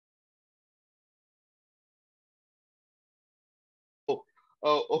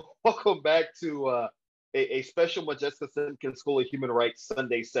Welcome back to a special Modjeska Simkins School of Human Rights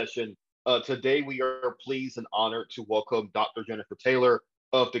Sunday session. Today, we are pleased and honored to welcome Dr. Jennifer Taylor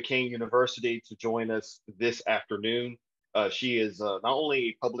of Duquesne University to join us this afternoon. She is not only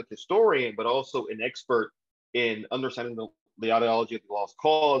a public historian, but also an expert in understanding the ideology of the lost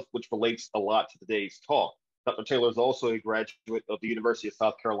cause, which relates a lot to today's talk. Dr. Taylor is also a graduate of the University of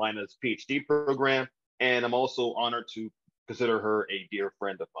South Carolina's PhD program, and I'm also honored to consider her a dear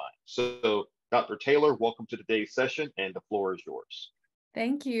friend of mine. So, Dr. Taylor, welcome to today's session, and the floor is yours.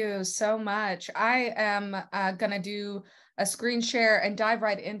 Thank you so much. I am going to do a screen share and dive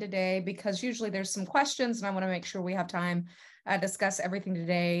right in today because usually there's some questions and I want to make sure we have time to discuss everything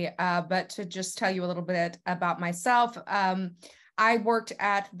today. But to just tell you a little bit about myself, I worked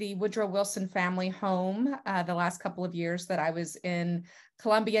at the Woodrow Wilson family home the last couple of years that I was in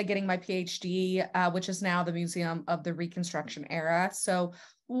Columbia getting my PhD, which is now the Museum of the Reconstruction Era. So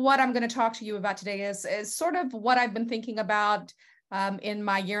what I'm going to talk to you about today is sort of what I've been thinking about in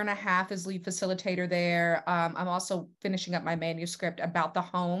my year and a half as lead facilitator there. I'm also finishing up my manuscript about the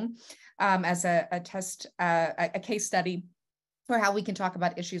home as a case study for how we can talk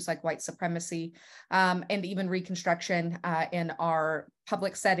about issues like white supremacy and even Reconstruction in our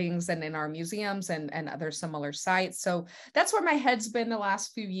public settings and in our museums and other similar sites. So that's where my head's been the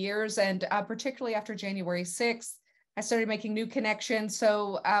last few years, and particularly after January 6th, I started making new connections.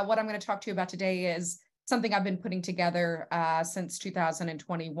 So what I'm going to talk to you about today is something I've been putting together since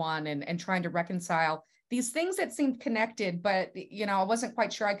 2021 and trying to reconcile these things that seemed connected, but I wasn't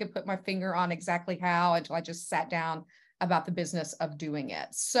quite sure I could put my finger on exactly how until I just sat down about the business of doing it.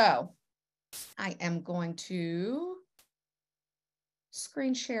 So I am going to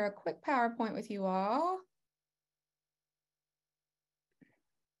screen share a quick PowerPoint with you all.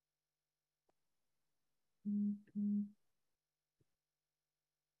 And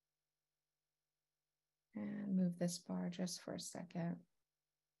move this bar just for a second.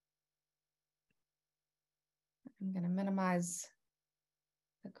 I'm going to minimize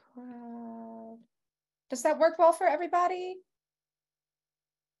the crowd. Does that work well for everybody?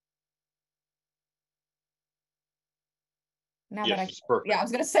 Now yes, that it's perfect. Yeah, I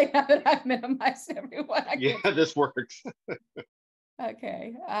was going to say now that I've minimized everyone. This works.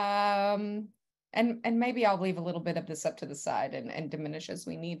 Okay. And maybe I'll leave a little bit of this up to the side and diminish as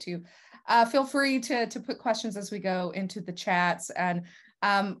we need to. Feel free to put questions as we go into the chats. And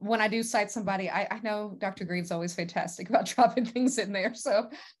when I do cite somebody, I know Dr. Green's always fantastic about dropping things in there. So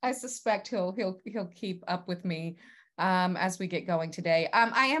I suspect he'll keep up with me as we get going today.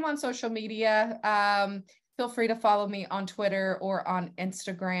 I am on social media. Feel free to follow me on Twitter or on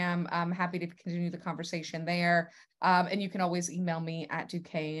Instagram. I'm happy to continue the conversation there. And you can always email me at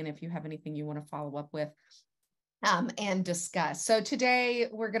Duquesne if you have anything you want to follow up with and discuss. So today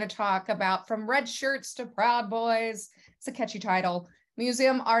we're going to talk about From Red Shirts to Proud Boys. It's a catchy title.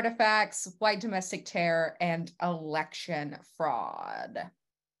 Museum artifacts, white domestic terror, and election fraud.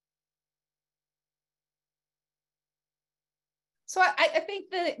 So I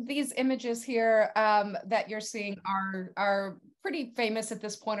think that these images here that you're seeing are pretty famous at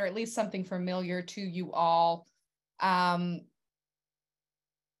this point, or at least something familiar to you all.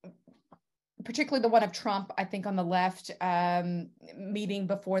 Particularly the one of Trump, I think on the left, meeting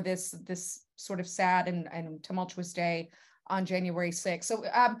before this sort of sad and tumultuous day on January 6th. So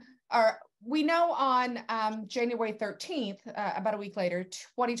we know on January 13th, about a week later,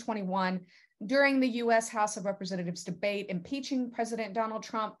 2021, during the U.S. House of Representatives debate impeaching President Donald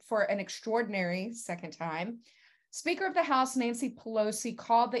Trump for an extraordinary second time, Speaker of the House Nancy Pelosi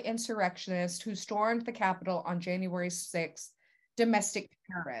called the insurrectionists who stormed the Capitol on January 6th domestic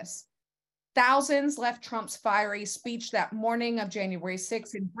terrorists. Thousands left Trump's fiery speech that morning of January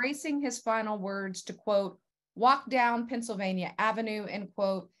 6th, embracing his final words to, quote, walk down Pennsylvania Avenue, end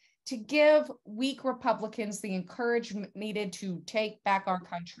quote, to give weak Republicans the encouragement needed to take back our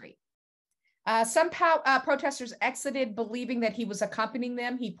country. Some protesters exited believing that he was accompanying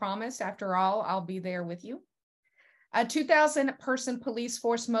them. He promised, after all, I'll be there with you. A 2,000-person police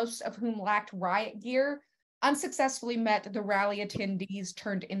force, most of whom lacked riot gear, unsuccessfully met the rally attendees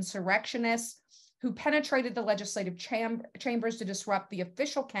turned insurrectionists who penetrated the legislative chambers to disrupt the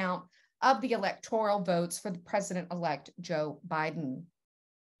official count of the electoral votes for the president-elect Joe Biden.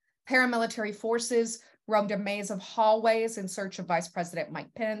 Paramilitary forces roamed a maze of hallways in search of Vice President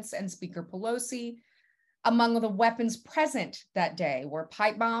Mike Pence and Speaker Pelosi. Among the weapons present that day were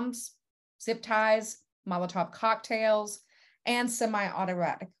pipe bombs, zip ties, Molotov cocktails, and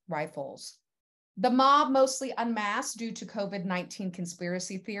semi-automatic rifles. The mob mostly unmasked due to COVID-19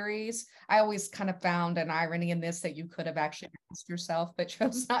 conspiracy theories. I always kind of found an irony in this that you could have actually masked yourself, but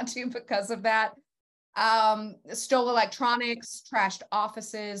chose not to because of that. Stole electronics, trashed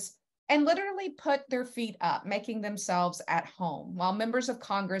offices, and literally put their feet up, making themselves at home while members of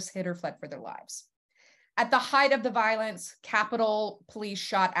Congress hid or fled for their lives. At the height of the violence, Capitol Police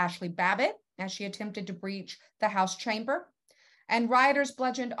shot Ashley Babbitt as she attempted to breach the House chamber, and rioters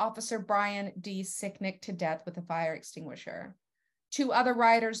bludgeoned Officer Brian D. Sicknick to death with a fire extinguisher. 2 other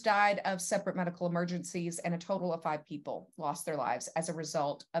rioters died of separate medical emergencies, and a total of 5 people lost their lives as a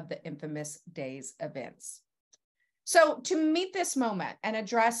result of the infamous day's events. So to meet this moment and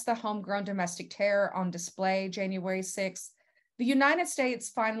address the homegrown domestic terror on display January 6th, the United States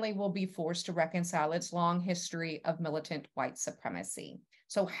finally will be forced to reconcile its long history of militant white supremacy.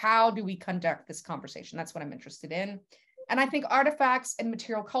 So how do we conduct this conversation? That's what I'm interested in. And I think artifacts and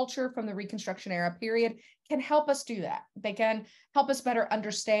material culture from the Reconstruction era period can help us do that. They can help us better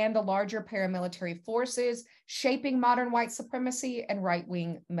understand the larger paramilitary forces shaping modern white supremacy and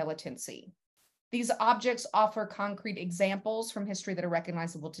right-wing militancy. These objects offer concrete examples from history that are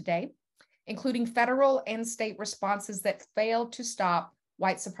recognizable today, including federal and state responses that failed to stop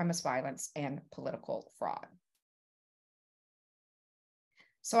white supremacist violence and political fraud.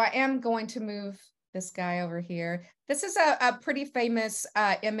 So I am going to move this guy over here. This is a pretty famous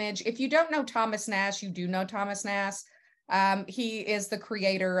image. If you don't know Thomas Nast, you do know Thomas Nast. He is the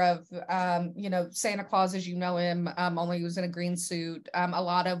creator of, Santa Claus as you know him, only he was in a green suit. A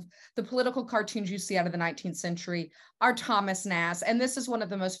lot of the political cartoons you see out of the 19th century are Thomas Nast. And this is one of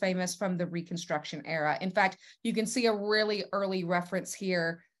the most famous from the Reconstruction era. In fact, you can see a really early reference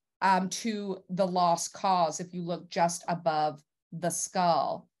here to the lost cause if you look just above the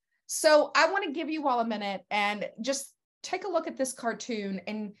skull. So I want to give you all a minute and just take a look at this cartoon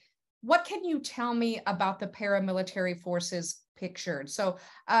and what can you tell me about the paramilitary forces pictured? So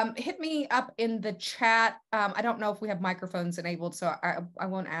hit me up in the chat. I don't know if we have microphones enabled, so I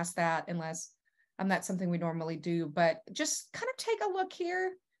won't ask that unless that's something we normally do, but just kind of take a look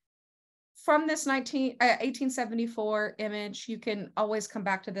here from this 1874 image. You can always come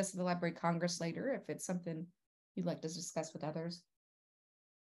back to this at the Library of Congress later if it's something you'd like to discuss with others.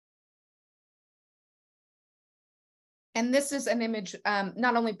 And this is an image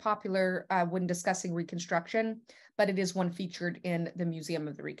not only popular when discussing Reconstruction, but it is one featured in the Museum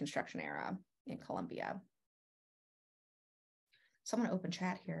of the Reconstruction Era in Columbia. So I'm going to open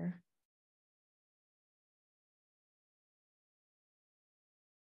chat here.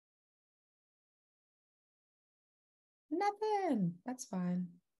 Nothing. That's fine.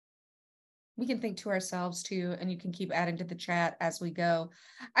 We can think to ourselves too, and you can keep adding to the chat as we go.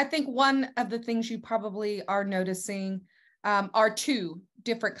 I think one of the things you probably are noticing are 2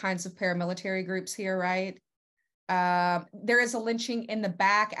 different kinds of paramilitary groups here, right? There is a lynching in the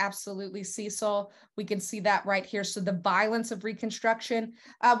back, absolutely, Cecil. We can see that right here. So the violence of Reconstruction,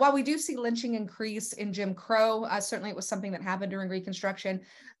 while we do see lynching increase in Jim Crow, certainly it was something that happened during Reconstruction.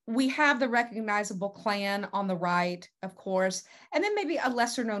 We have the recognizable Klan on the right, of course, and then maybe a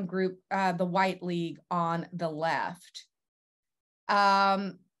lesser known group, the White League on the left.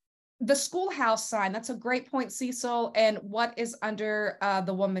 The schoolhouse sign, that's a great point, Cecil. And what is under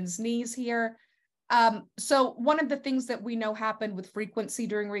the woman's knees here? So one of the things that we know happened with frequency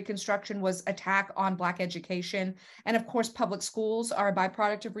during Reconstruction was attack on Black education. And of course, public schools are a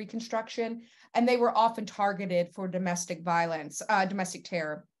byproduct of Reconstruction, and they were often targeted for domestic violence, domestic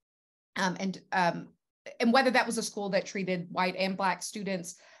terror. And whether that was a school that treated white and Black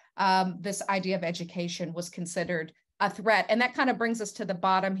students, this idea of education was considered a threat. And that kind of brings us to the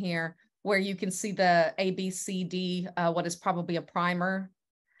bottom here, where you can see the ABCD, what is probably a primer.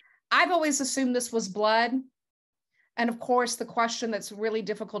 I've always assumed this was blood. And of course, the question that's really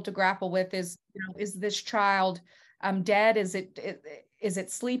difficult to grapple with is, is this child dead? Is it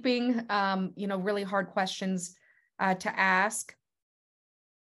sleeping? Really hard questions to ask.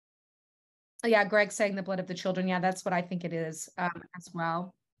 Yeah, Greg saying the blood of the children. Yeah, that's what I think it is as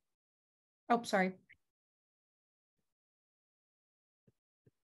well. Oh, sorry.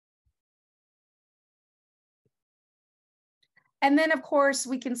 And then, of course,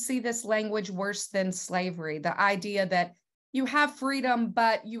 we can see this language worse than slavery, the idea that you have freedom,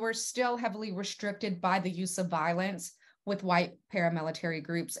 but you are still heavily restricted by the use of violence with white paramilitary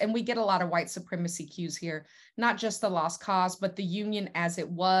groups. And we get a lot of white supremacy cues here, not just the lost cause, but the Union as it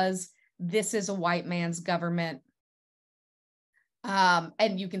was. This is a white man's government.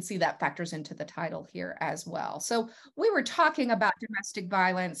 And you can see that factors into the title here as well. So we were talking about domestic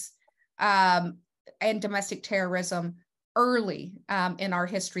violence and domestic terrorism early in our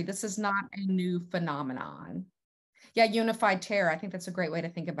history. This is not a new phenomenon. Yeah, unified terror. I think that's a great way to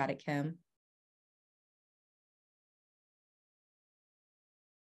think about it, Kim.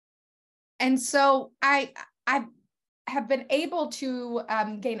 And so I have been able to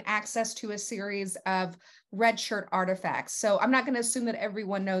gain access to a series of red shirt artifacts. So I'm not going to assume that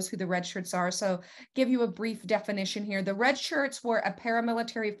everyone knows who the red shirts are. So give you a brief definition here. The red shirts were a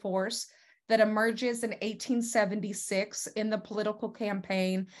paramilitary force that emerges in 1876 in the political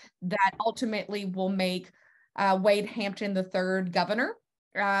campaign that ultimately will make Wade Hampton III governor,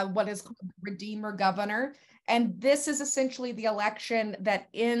 what is called the Redeemer governor. And this is essentially the election that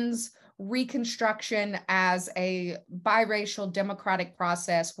ends Reconstruction as a biracial democratic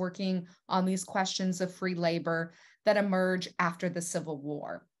process working on these questions of free labor that emerge after the Civil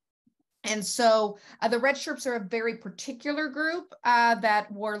War. And so the red shirts are a very particular group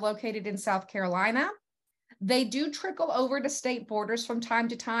that were located in South Carolina. They do trickle over to state borders from time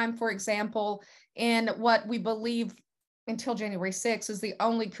to time. For example, in what we believe until January 6th is the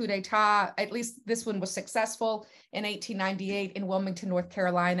only coup d'etat, at least this one was successful in 1898 in Wilmington, North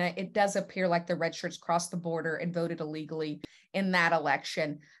Carolina. It does appear like the red shirts crossed the border and voted illegally in that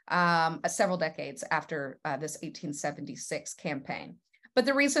election several decades after this 1876 campaign. But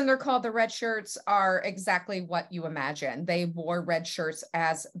the reason they're called the red shirts are exactly what you imagine. They wore red shirts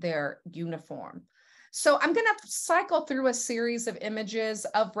as their uniform. So I'm going to cycle through a series of images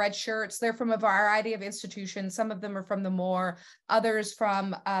of red shirts. They're from a variety of institutions. Some of them are from the Moore, others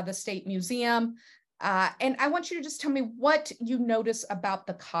from the State Museum. And I want you to just tell me what you notice about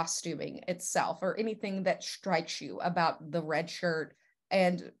the costuming itself or anything that strikes you about the red shirt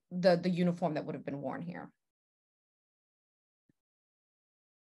and the uniform that would have been worn here.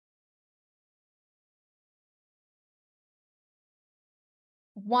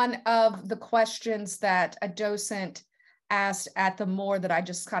 One of the questions that a docent asked at the Moore that I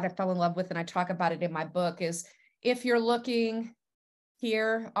just kind of fell in love with, and I talk about it in my book, is if you're looking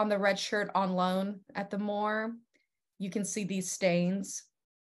here on the red shirt on loan at the Moore, you can see these stains.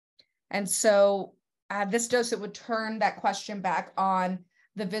 And so this docent would turn that question back on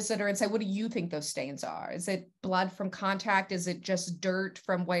the visitor and say, what do you think those stains are? Is it blood from contact? Is it just dirt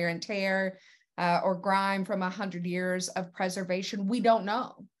from wear and tear? Or grime from 100 years of preservation? We don't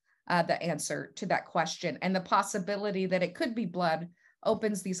know the answer to that question. And the possibility that it could be blood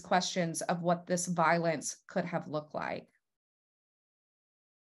opens these questions of what this violence could have looked like.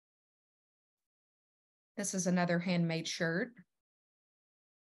 This is another handmade shirt.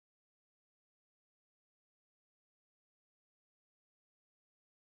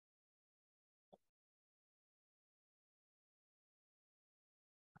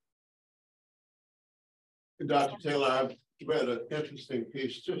 Dr. Taylor, I've read an interesting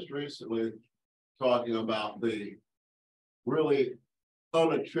piece just recently talking about the really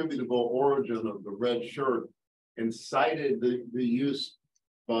unattributable origin of the red shirt and cited the use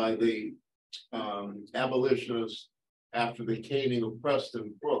by the abolitionists after the caning of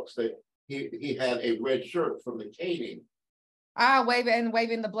Preston Brooks. He had a red shirt from the caning.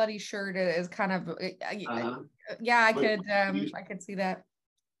 Waving the bloody shirt is kind of yeah, I could see that.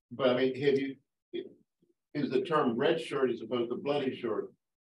 But I mean, is the term red shirt as opposed to bloody shirt,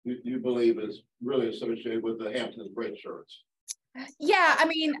 you believe is really associated with the Hamptons red shirts? Yeah, I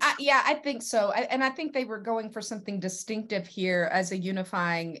mean, I think so. And I think they were going for something distinctive here as a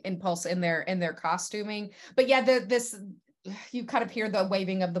unifying impulse in their costuming. But yeah, this you kind of hear the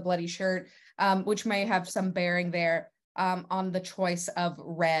waving of the bloody shirt, which may have some bearing there on the choice of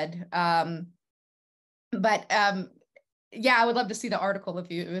red. Yeah, I would love to see the article if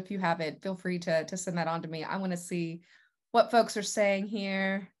you have it. Feel free to send that on to me. I want to see what folks are saying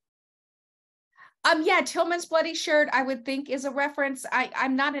here. Yeah, Tillman's bloody shirt, I would think, is a reference.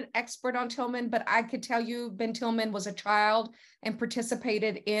 I'm not an expert on Tillman, but I could tell you Ben Tillman was a child and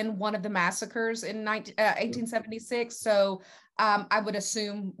participated in one of the massacres in 1876. So I would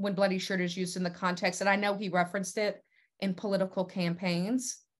assume when bloody shirt is used in the context, and I know he referenced it in political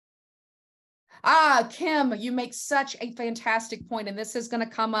campaigns. Kim, you make such a fantastic point, and this is going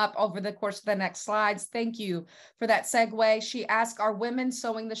to come up over the course of the next slides. Thank you for that segue. She asked, are women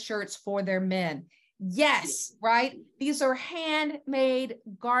sewing the shirts for their men? Yes, right? These are handmade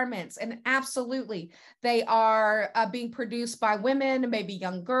garments, and absolutely, they are being produced by women, maybe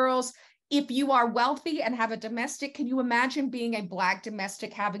young girls. If you are wealthy and have a domestic, can you imagine being a Black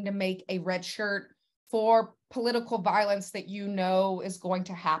domestic having to make a red shirt for political violence that you know is going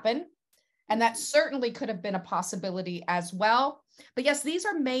to happen? And that certainly could have been a possibility as well. But yes, these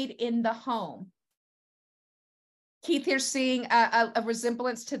are made in the home. Keith, you're seeing a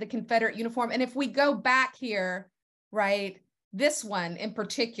resemblance to the Confederate uniform. And if we go back here right? This one in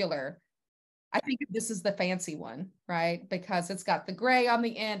particular, I think this is the fancy one, right? Because it's got the gray on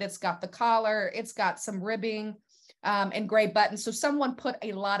the end, it's got the collar, it's got some ribbing and gray buttons. So someone put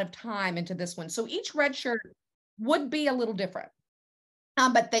a lot of time into this one. So each red shirt would be a little different,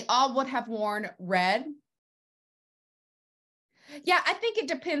 but they all would have worn red. Yeah, I think it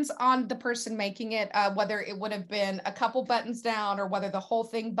depends on the person making it, whether it would have been a couple buttons down or whether the whole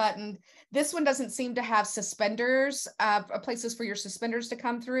thing buttoned. This one doesn't seem to have suspenders, places for your suspenders to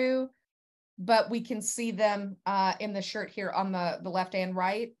come through, but we can see them in the shirt here on the left and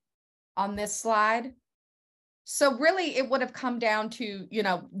right on this slide. So really it would have come down to, you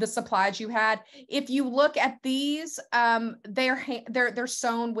know, the supplies you had. If you look at these, they're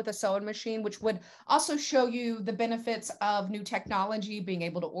sewn with a sewing machine, which would also show you the benefits of new technology, being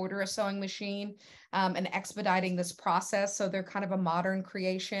able to order a sewing machine and expediting this process. So they're kind of a modern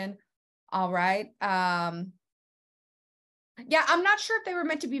creation. All right. Yeah, I'm not sure if they were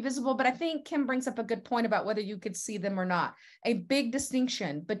meant to be visible, but I think Kim brings up a good point about whether you could see them or not. A big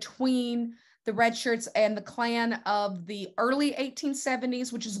distinction between the red shirts and the Klan of the early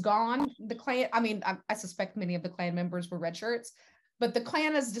 1870s, which is gone. The Klan, I mean, I suspect many of the Klan members were red shirts, but the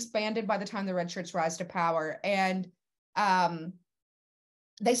Klan is disbanded by the time the red shirts rise to power. And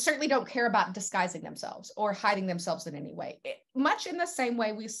they certainly don't care about disguising themselves or hiding themselves in any way, much in the same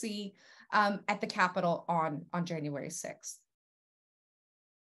way we see at the Capitol on January 6th.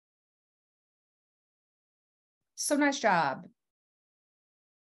 So nice job.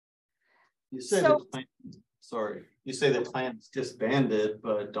 You say the Klan, sorry, you say the Klan's disbanded,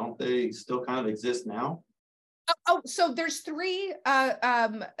 but don't they still kind of exist now? So there's three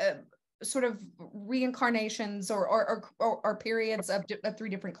sort of reincarnations or periods of three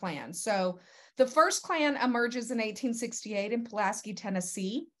different clans. So the first Klan emerges in 1868 in Pulaski,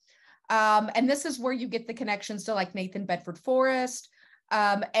 Tennessee. And this is where you get the connections to like Nathan Bedford Forrest.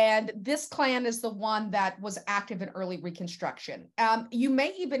 And this Klan is the one that was active in early Reconstruction. You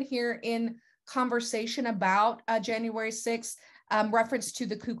may even hear in conversation about January 6th reference to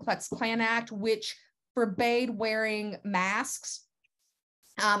the Ku Klux Klan Act, which forbade wearing masks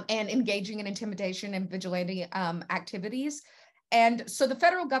and engaging in intimidation and vigilante activities. And so the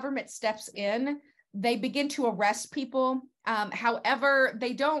federal government steps in. They begin to arrest people. However,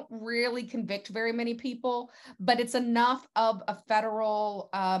 they don't really convict very many people, but it's enough of a federal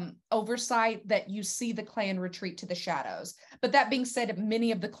oversight that you see the Klan retreat to the shadows. But that being said,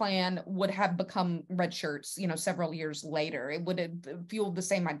 many of the Klan would have become red shirts, you know, several years later. It would have fueled the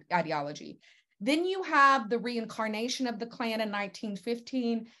same ideology. Then you have the reincarnation of the Klan in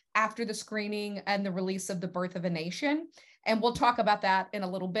 1915 after the screening and the release of The Birth of a Nation. And we'll talk about that in a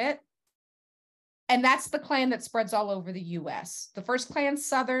little bit. And that's the Klan that spreads all over the US. The first Klan's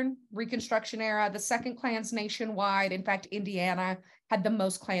Southern, Reconstruction era. The second Klan's nationwide. In fact, Indiana had the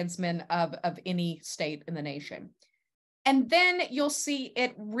most Klansmen of any state in the nation. And then you'll see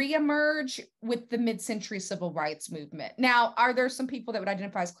it reemerge with the mid-century civil rights movement. Now, are there some people that would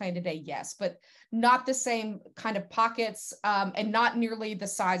identify as Klan today? Yes, but not the same kind of pockets and not nearly the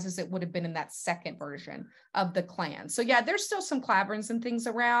size as it would have been in that second version of the Klan. So yeah, there's still some Claverns and things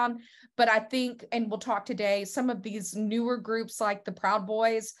around, but I think, and we'll talk today, some of these newer groups like the Proud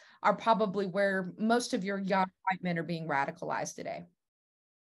Boys are probably where most of your young white men are being radicalized today.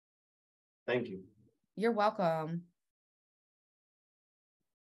 Thank you. You're welcome.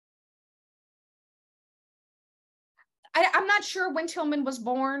 I'm not sure when Tillman was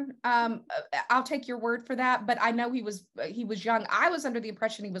born. I'll take your word for that, but I know he was young. I was under the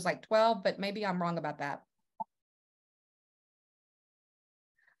impression he was like 12, but maybe I'm wrong about that.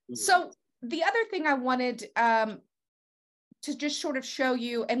 So the other thing I wanted to just sort of show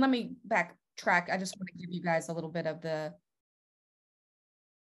you, and let me backtrack. I just want to give you guys a little bit of the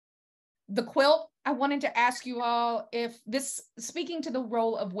quilt. I wanted to ask you all if this, speaking to the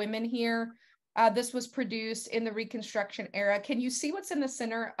role of women here, this was produced in the Reconstruction era. Can you see what's in the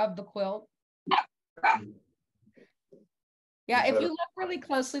center of the quilt? Yeah, if you look really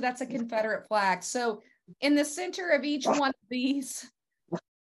closely, that's a Confederate flag. So in the center of each one of these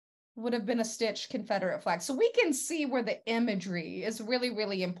would have been a stitched Confederate flag. So we can see where the imagery is really,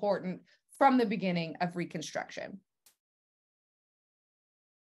 really important from the beginning of Reconstruction.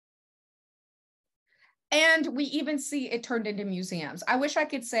 And we even see it turned into museums. I wish I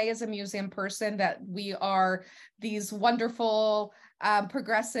could say as a museum person that we are these wonderful,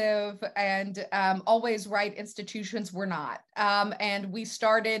 progressive and always right institutions. We're not. And we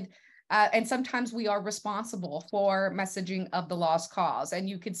started, and sometimes we are responsible for messaging of the lost cause. And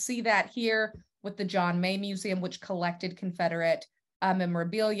you could see that here with the John May Museum, which collected Confederate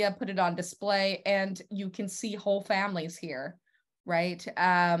memorabilia, put it on display, and you can see whole families here, right?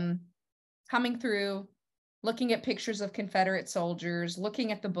 Coming through, looking at pictures of Confederate soldiers,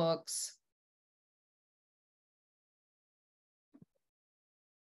 looking at the books.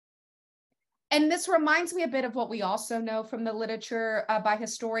 And this reminds me a bit of what we also know from the literature by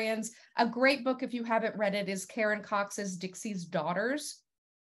historians. A great book, if you haven't read it, is Karen Cox's Dixie's Daughters.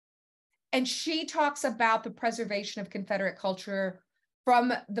 And she talks about the preservation of Confederate culture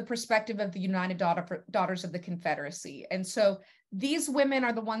from the perspective of the United Daughters of the Confederacy. And so these women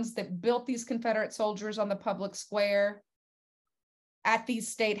are the ones that built these Confederate soldiers on the public square at these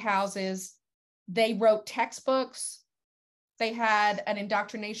state houses. They wrote textbooks. They had an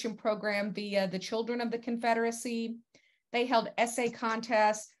indoctrination program via the Children of the Confederacy. They held essay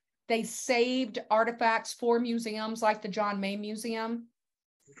contests. They saved artifacts for museums like the John May Museum.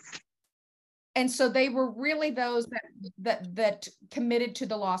 And so they were really those that committed to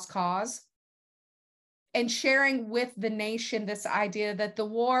the lost cause and sharing with the nation this idea that the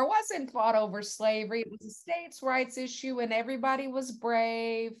war wasn't fought over slavery. It was a states' rights issue and everybody was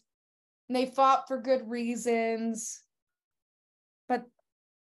brave and they fought for good reasons. But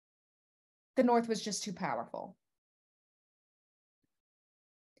the North was just too powerful.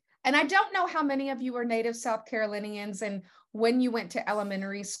 And I don't know how many of you are native South Carolinians and when you went to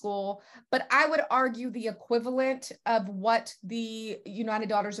elementary school, but I would argue the equivalent of what the United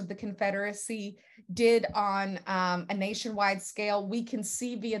Daughters of the Confederacy did on a nationwide scale, we can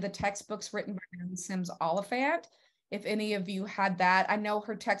see via the textbooks written by Mary Sims Oliphant. If any of you had that, I know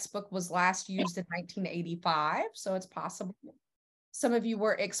her textbook was last used in 1985, so it's possible some of you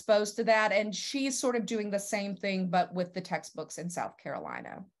were exposed to that. And she's sort of doing the same thing, but with the textbooks in South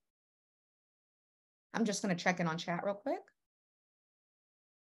Carolina. I'm just going to check in on chat real quick.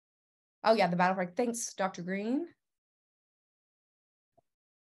 Oh yeah, the battle flag. Thanks, Dr. Green.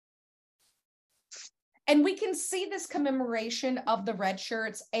 And we can see this commemoration of the red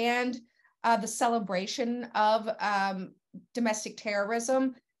shirts and the celebration of domestic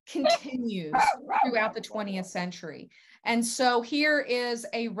terrorism continues throughout the 20th century. And so here is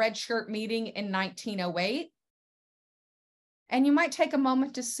a red shirt meeting in 1908. And you might take a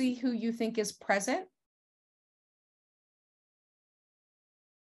moment to see who you think is present.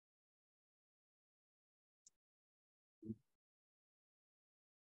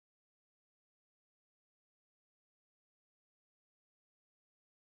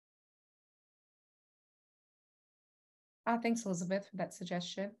 Thanks, Elizabeth, for that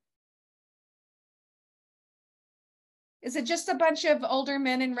suggestion. Is it just a bunch of older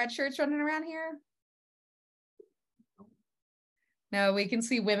men in red shirts running around here? No, we can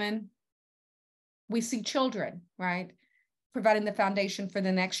see women. We see children, right? Providing the foundation for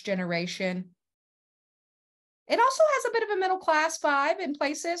the next generation. It also has a bit of a middle class vibe in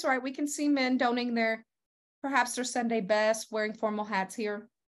places, right? We can see men donning perhaps their Sunday best, wearing formal hats here.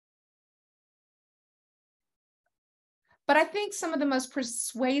 But I think some of the most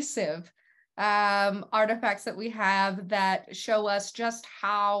persuasive artifacts that we have that show us just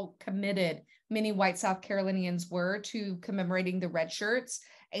how committed many white South Carolinians were to commemorating the red shirts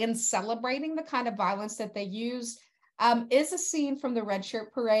and celebrating the kind of violence that they used is a scene from the Red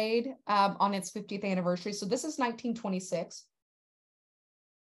Shirt Parade on its 50th anniversary. So this is 1926.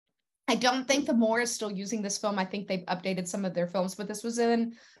 I don't think the Moore is still using this film. I think they've updated some of their films, but this was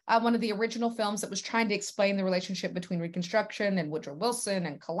in one of the original films that was trying to explain the relationship between Reconstruction and Woodrow Wilson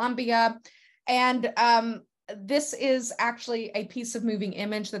and Columbia. And this is actually a piece of moving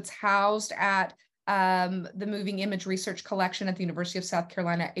image that's housed at the Moving Image Research Collection at the University of South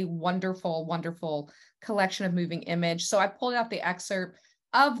Carolina, a wonderful, wonderful collection of moving image. So I pulled out the excerpt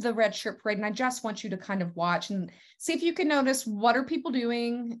of the Red Shirt Parade, and I just want you to kind of watch and see if you can notice what are people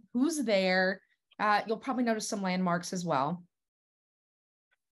doing, who's there. You'll probably notice some landmarks as well.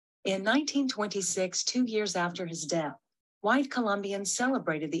 In 1926, 2 years after his death, white Columbians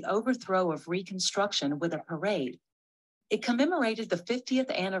celebrated the overthrow of Reconstruction with a parade. It commemorated the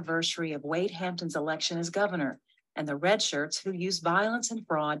 50th anniversary of Wade Hampton's election as governor and the red shirts who used violence and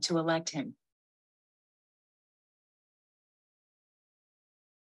fraud to elect him.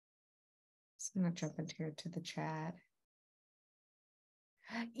 So I'm going to jump into here to the chat.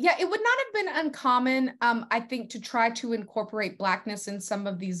 Yeah, it would not have been uncommon, I think, to try to incorporate Blackness in some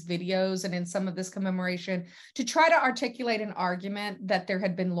of these videos and in some of this commemoration to try to articulate an argument that there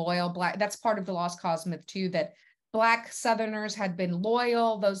had been loyal Black. That's part of the lost cause myth too, that Black Southerners had been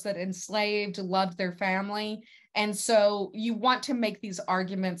loyal, those that enslaved loved their family. And so you want to make these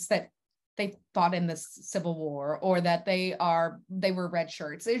arguments that they fought in the Civil War or that they were red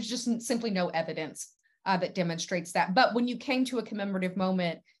shirts. There's just simply no evidence that demonstrates that. But when you came to a commemorative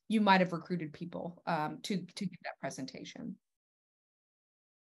moment, you might have recruited people to give that presentation.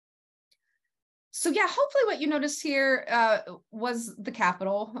 So yeah, hopefully what you noticed here was the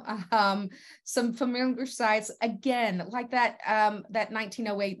Capitol, some familiar sites, again, like that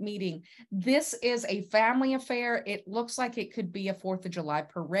 1908 meeting. This is a family affair. It looks like it could be a 4th of July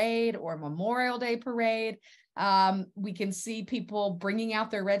parade or a Memorial Day parade. We can see people bringing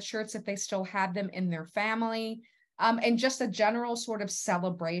out their red shirts if they still have them in their family. And just a general sort of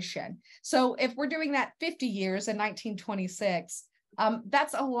celebration. So if we're doing that 50 years in 1926,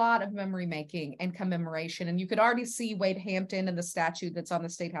 that's a lot of memory making and commemoration. And you could already see Wade Hampton and the statue that's on the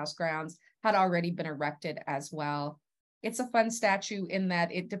State House grounds had already been erected as well. It's a fun statue in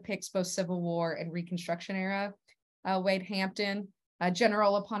that it depicts both Civil War and Reconstruction era. Wade Hampton, a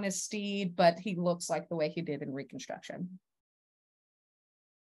general upon his steed, but he looks like the way he did in Reconstruction.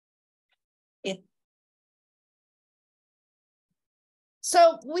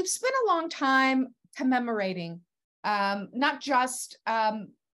 So we've spent a long time commemorating not just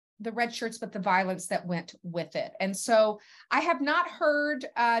the red shirts, but the violence that went with it. And so I have not heard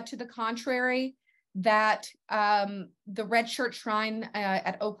to the contrary that the red shirt shrine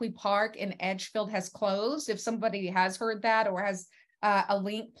at Oakley Park in Edgefield has closed. If somebody has heard that or has a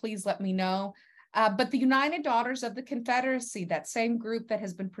link, please let me know. But the United Daughters of the Confederacy, that same group that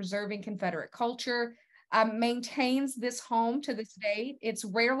has been preserving Confederate culture, maintains this home to this date. It's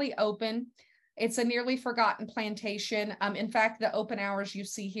rarely open. It's a nearly forgotten plantation. In fact, the open hours you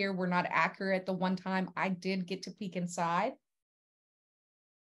see here were not accurate. The one time I did get to peek inside.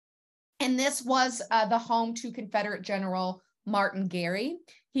 And this was the home to Confederate General Martin Gary.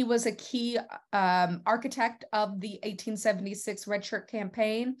 He was a key architect of the 1876 Red Shirt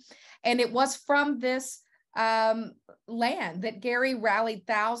campaign. And it was from this land that Gary rallied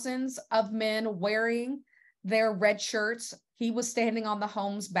thousands of men wearing their red shirts. He was standing on the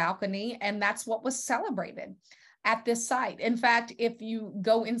home's balcony, and that's what was celebrated at this site. In fact, if you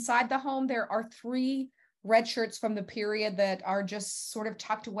go inside the home, there are 3 red shirts from the period that are just sort of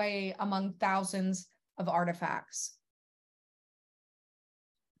tucked away among thousands of artifacts.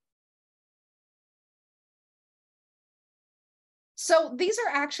 So these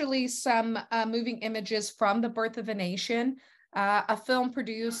are actually some moving images from The Birth of a Nation, a film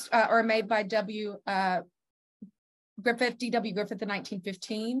produced or made by D.W. Griffith in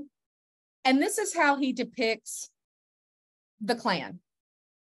 1915. And this is how he depicts the Klan.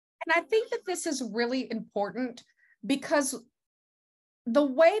 And I think that this is really important because the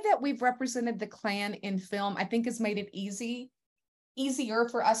way that we've represented the Klan in film, I think, has made it easier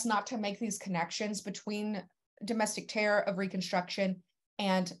for us not to make these connections between domestic terror of Reconstruction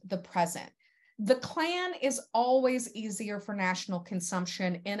and the present. The Klan is always easier for national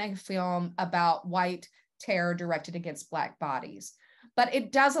consumption in a film about white terror directed against Black bodies. But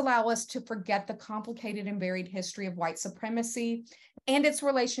it does allow us to forget the complicated and varied history of white supremacy and its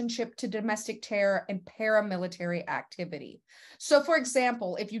relationship to domestic terror and paramilitary activity. So, for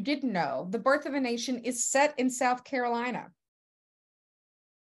example, if you didn't know, The Birth of a Nation is set in South Carolina.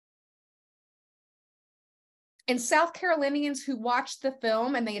 And South Carolinians who watched the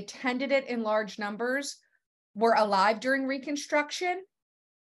film and they attended it in large numbers were alive during Reconstruction.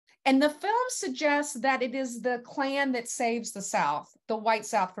 And the film suggests that it is the Klan that saves the South, the white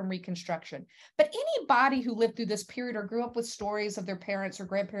South, from Reconstruction. But anybody who lived through this period or grew up with stories of their parents or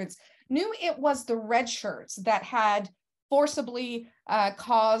grandparents knew it was the red shirts that had forcibly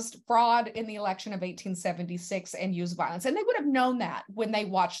caused fraud in the election of 1876 and used violence. And they would have known that when they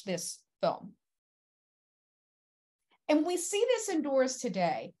watched this film. And we see this endures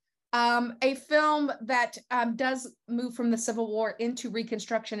today. A film that does move from the Civil War into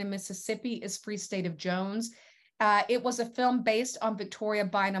Reconstruction in Mississippi is Free State of Jones. It was a film based on Victoria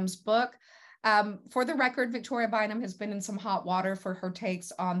Bynum's book. For the record, Victoria Bynum has been in some hot water for her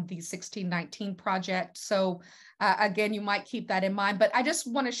takes on the 1619 Project. So again, you might keep that in mind. But I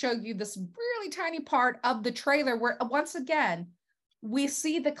just want to show you this really tiny part of the trailer where, once again, we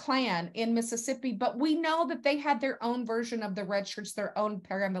see the Klan in Mississippi, but we know that they had their own version of the red shirts, their own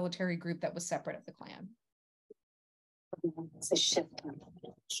paramilitary group that was separate of the Klan. It's a shift.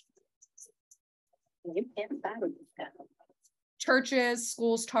 You can't battle that. Churches,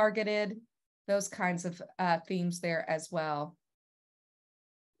 schools targeted, those kinds of themes there as well.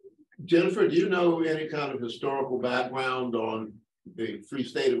 Jennifer, do you know any kind of historical background on the Free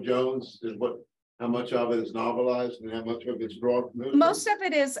State of Jones and how much of it is novelized and how much of it's drawn from it? Most of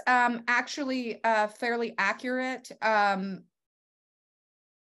it is actually fairly accurate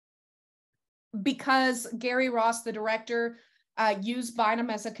because Gary Ross, the director, use Bynum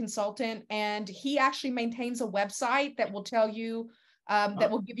as a consultant, and he actually maintains a website that will tell you,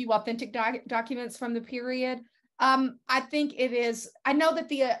 that will give you authentic documents from the period. I think it is, I know that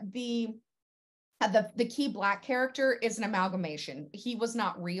the key Black character is an amalgamation. He was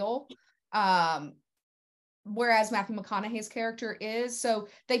not real, whereas Matthew McConaughey's character is. So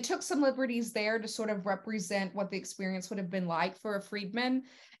they took some liberties there to sort of represent what the experience would have been like for a freedman.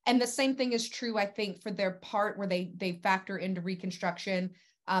 And the same thing is true, I think, for their part where they factor into Reconstruction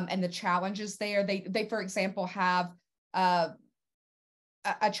and the challenges there. They for example, have a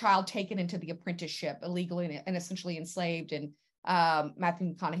child taken into the apprenticeship illegally and essentially enslaved, and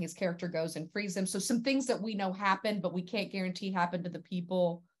Matthew McConaughey's character goes and frees them. So some things that we know happened, but we can't guarantee happened to the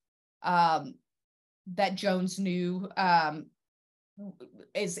people that Jones knew,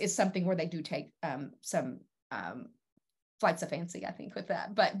 is something where they do take some flights of fancy, I think, with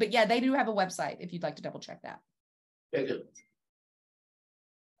that. But yeah, they do have a website if you'd like to double check that. Thank you.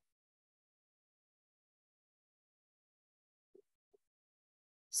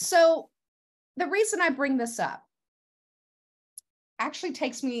 So the reason I bring this up actually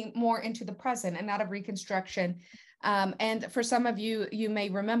takes me more into the present and out of Reconstruction. And for some of you, you may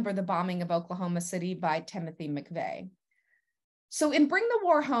remember the bombing of Oklahoma City by Timothy McVeigh. So in Bring the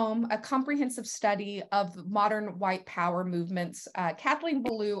War Home, a comprehensive study of modern white power movements, Kathleen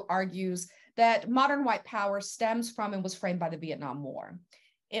Belew argues that modern white power stems from and was framed by the Vietnam War.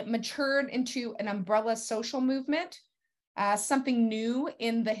 It matured into an umbrella social movement, something new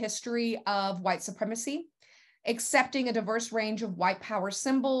in the history of white supremacy, accepting a diverse range of white power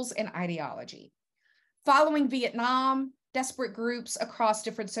symbols and ideology. Following Vietnam, desperate groups across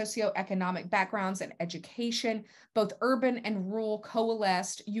different socioeconomic backgrounds and education, both urban and rural,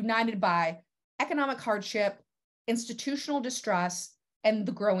 coalesced, united by economic hardship, institutional distrust, and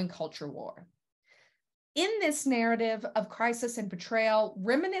the growing culture war. In this narrative of crisis and betrayal,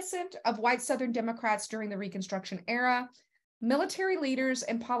 reminiscent of white Southern Democrats during the Reconstruction era, military leaders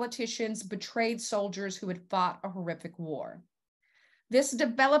and politicians betrayed soldiers who had fought a horrific war. This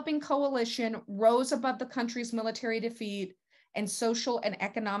developing coalition rose above the country's military defeat and social and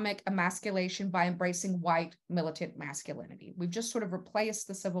economic emasculation by embracing white militant masculinity. We've just sort of replaced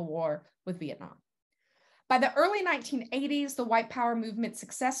the Civil War with Vietnam. By the early 1980s, the white power movement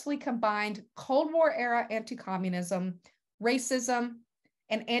successfully combined Cold War era anti-communism, racism,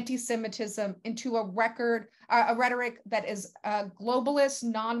 and anti-Semitism into a rhetoric that is a globalist,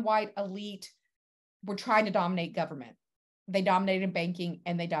 non-white elite were trying to dominate government. They dominated banking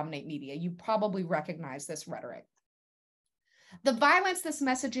and they dominate media. You probably recognize this rhetoric. The violence this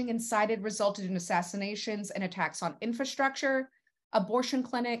messaging incited resulted in assassinations and attacks on infrastructure, abortion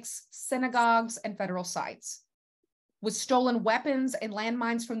clinics, synagogues, and federal sites. With stolen weapons and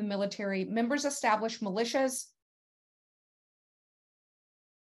landmines from the military, members established militias.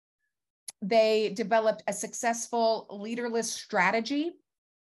 They developed a successful leaderless strategy,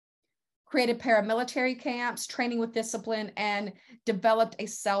 created paramilitary camps, training with discipline, and developed a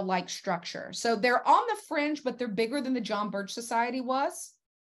cell-like structure. So they're on the fringe, but they're bigger than the John Birch Society was.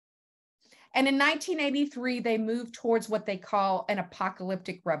 And in 1983, they moved towards what they call an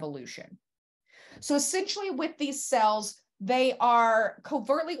apocalyptic revolution. So essentially with these cells, they are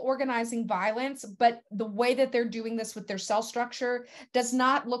covertly organizing violence, but the way that they're doing this with their cell structure does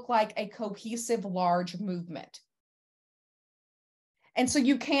not look like a cohesive large movement. And so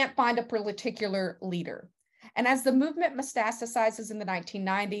you can't find a particular leader. And as the movement metastasizes in the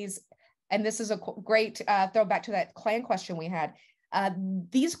 1990s, and this is a great throwback to that Klan question we had,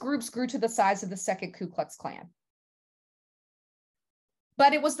 these groups grew to the size of the second Ku Klux Klan.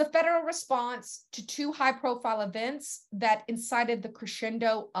 But it was the federal response to two high-profile events that incited the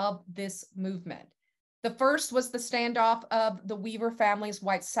crescendo of this movement. The first was the standoff of the Weaver family's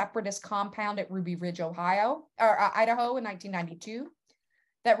white separatist compound at Ruby Ridge, Idaho in 1992,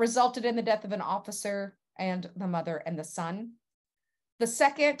 that resulted in the death of an officer and the mother and the son. The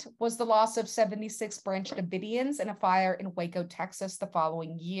second was the loss of 76 Branch Davidians in a fire in Waco, Texas the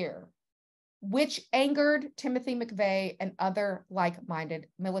following year, which angered Timothy McVeigh and other like-minded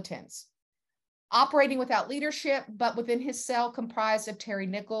militants. Operating without leadership, but within his cell comprised of Terry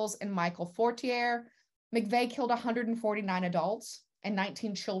Nichols and Michael Fortier, McVeigh killed 149 adults and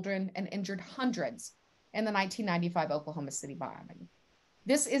 19 children and injured hundreds in the 1995 Oklahoma City bombing.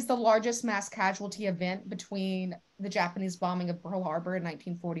 This is the largest mass casualty event between the Japanese bombing of Pearl Harbor in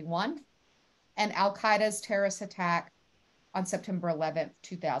 1941 and Al-Qaeda's terrorist attack on September 11th,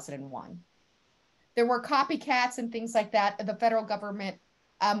 2001. There were copycats and things like that. The federal government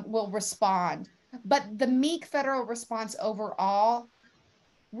will respond. But the meek federal response overall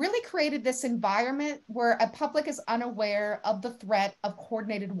really created this environment where a public is unaware of the threat of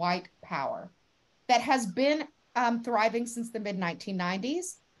coordinated white power that has been thriving since the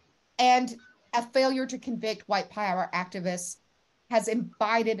mid-1990s, and a failure to convict white power activists has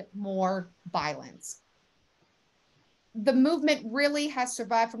invited more violence. The movement really has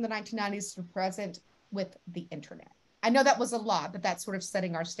survived from the 1990s to present with the internet. I know that was a lot, but that's sort of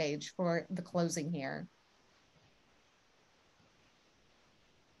setting our stage for the closing here.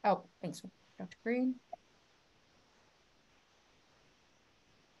 Oh, thanks, Dr. Green.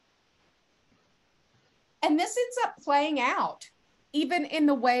 And this ends up playing out, even in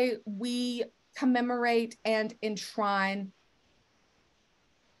the way we commemorate and enshrine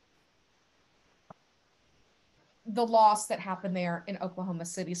the loss that happened there in Oklahoma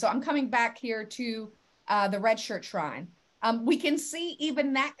City. So I'm coming back here to the Red Shirt Shrine. We can see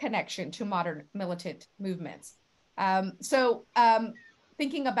even that connection to modern militant movements.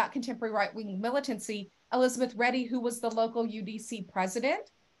 Thinking about contemporary right-wing militancy, Elizabeth Reddy, who was the local UDC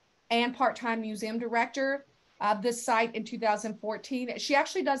president and part-time museum director of this site in 2014, she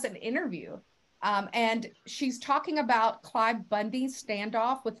actually does an interview, and she's talking about Clive Bundy's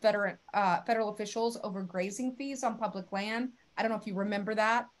standoff with federal officials over grazing fees on public land. I don't know if you remember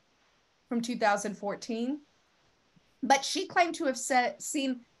that from 2014, but she claimed to have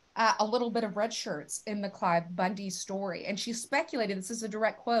seen a little bit of red shirts in the Clive Bundy story. And she speculated, this is a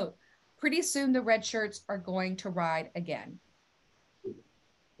direct quote, pretty soon the red shirts are going to ride again.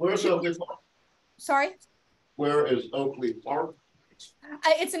 Where's Oakley Park? Sorry? Where is Oakley Park?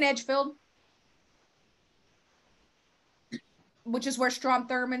 It's in Edgefield, which is where Strom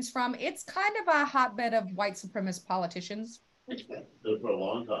Thurmond's from. It's kind of a hotbed of white supremacist politicians. It's been there for a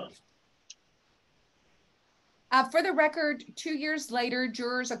long time. For the record, 2 years later,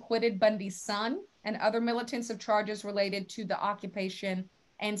 jurors acquitted Bundy's son and other militants of charges related to the occupation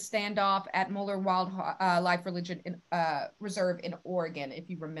and standoff at Mueller Wildlife Reserve in Oregon, if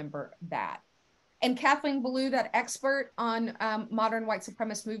you remember that. And Kathleen Ballou, that expert on modern white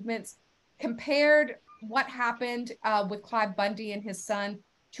supremacist movements, compared what happened with Clive Bundy and his son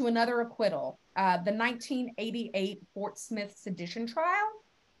to another acquittal, the 1988 Fort Smith sedition trial.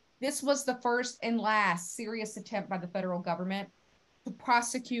 This was the first and last serious attempt by the federal government to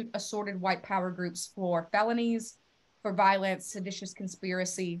prosecute assorted white power groups for felonies, for violence, seditious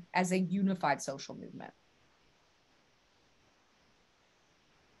conspiracy as a unified social movement.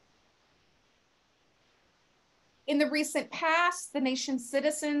 In the recent past, the nation's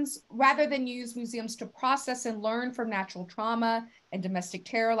citizens, rather than use museums to process and learn from natural trauma and domestic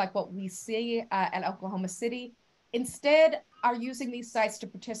terror like what we see at Oklahoma City, instead are using these sites to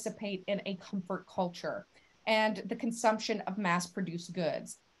participate in a comfort culture and the consumption of mass-produced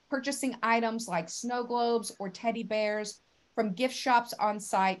goods, purchasing items like snow globes or teddy bears from gift shops on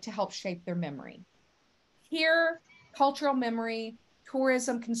site to help shape their memory. Here, cultural memory,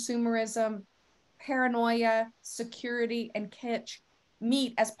 tourism, consumerism, paranoia, security, and kitsch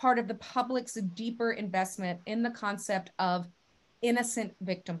meet as part of the public's deeper investment in the concept of innocent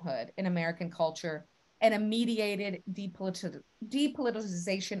victimhood in American culture and a mediated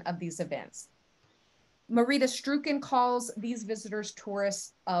depoliticization of these events. Marita Strukin calls these visitors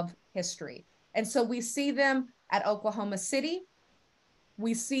tourists of history. And so we see them at Oklahoma City.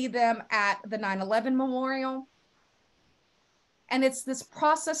 We see them at the 9/11 Memorial. And it's this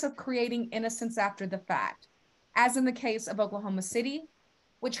process of creating innocence after the fact, as in the case of Oklahoma City,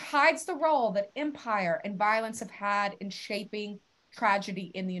 which hides the role that empire and violence have had in shaping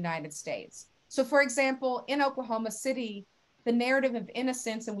tragedy in the United States. So for example, in Oklahoma City, the narrative of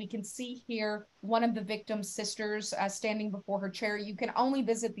innocence, and we can see here one of the victim's sisters standing before her chair. You can only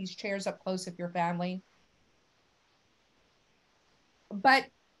visit these chairs up close if you're family. But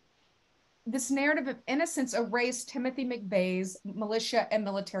this narrative of innocence erased Timothy McVeigh's militia and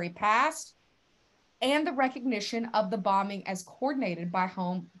military past and the recognition of the bombing as coordinated by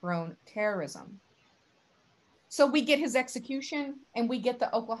homegrown terrorism. So we get his execution and we get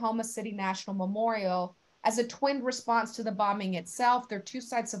the Oklahoma City National Memorial as a twin response to the bombing itself. They're two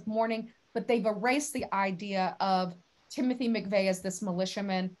sides of mourning, but they've erased the idea of Timothy McVeigh as this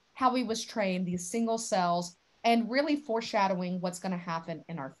militiaman, how he was trained, these single cells, and really foreshadowing what's going to happen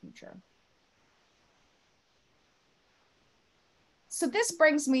in our future. So this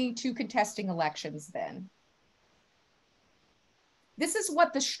brings me to contesting elections then. This is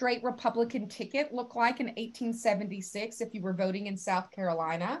what the straight Republican ticket looked like in 1876 if you were voting in South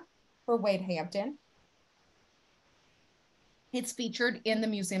Carolina for Wade Hampton. It's featured in the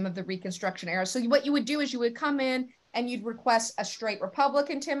Museum of the Reconstruction era. So what you would do is you would come in and you'd request a straight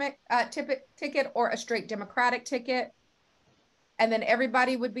Republican ticket or a straight Democratic ticket. And then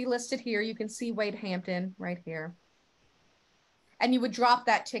everybody would be listed here. You can see Wade Hampton right here. And you would drop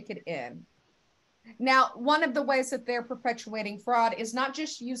that ticket in. Now, one of the ways that they're perpetuating fraud is not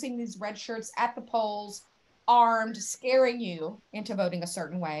just using these red shirts at the polls, armed, scaring you into voting a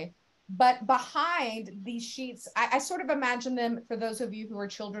certain way, but behind these sheets, I sort of imagine them, for those of you who are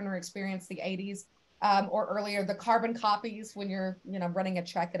children or experienced the 80s or earlier, the carbon copies when you're, running a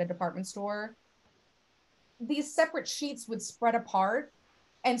check at a department store. These separate sheets would spread apart.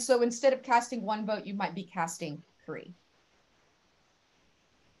 And so instead of casting one vote, you might be casting 3.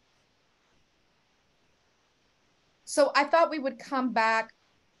 So I thought we would come back.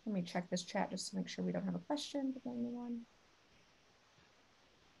 Let me check this chat just to make sure we don't have a question.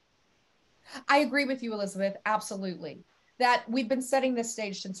 I agree with you, Elizabeth, absolutely. That we've been setting this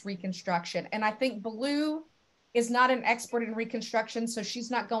stage since Reconstruction. And I think Blue is not an expert in Reconstruction, so she's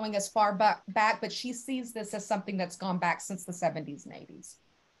not going as far back, but she sees this as something that's gone back since the 70s and 80s.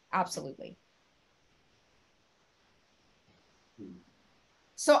 Absolutely.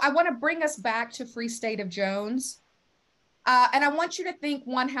 So I want to bring us back to Free State of Jones. And I want you to think,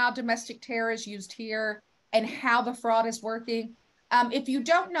 one, how domestic terror is used here and how the fraud is working. If you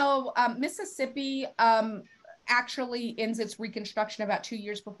don't know, Mississippi actually ends its Reconstruction about 2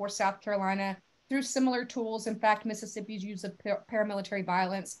 years before South Carolina through similar tools. In fact, Mississippi's use of paramilitary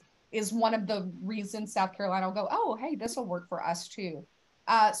violence is one of the reasons South Carolina will go, oh, hey, this will work for us too.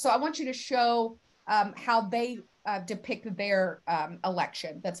 So I want you to show how they depict their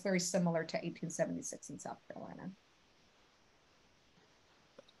election. That's very similar to 1876 in South Carolina.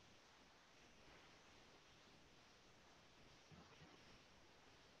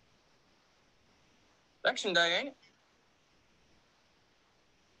 Election day, ain't it?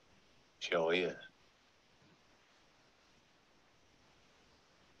 Sure is.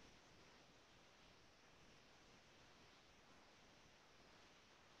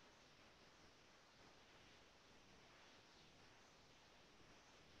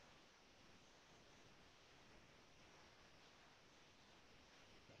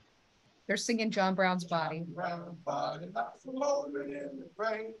 They're singing John Brown's Body. Brown body, like a moldering in the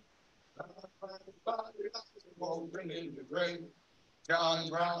rain. Body, like a moldering in the rain. John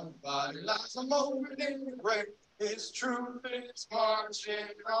Brown's body, like a moldering in the rain. His truth is marching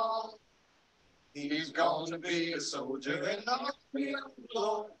on. He's gonna be a soldier in the army of the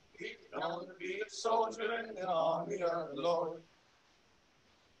Lord. He's gonna be a soldier in the army of the Lord.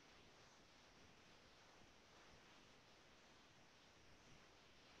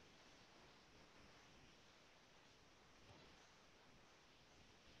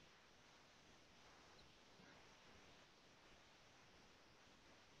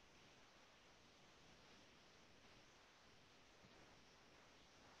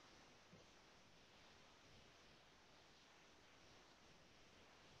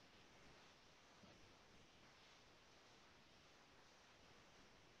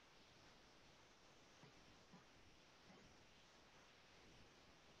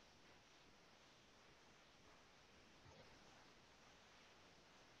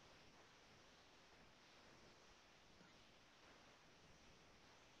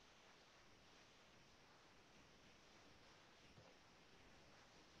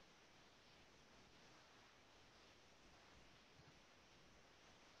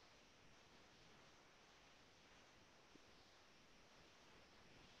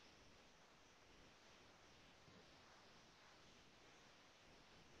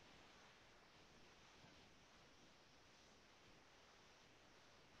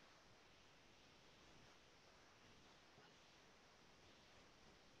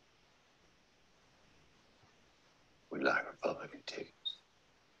 We like Republican tickets.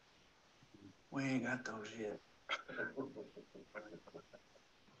 We ain't got those yet.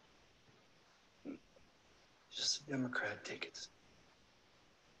 Just the Democrat tickets.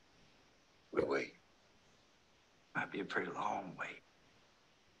 We wait. Might be a pretty long wait.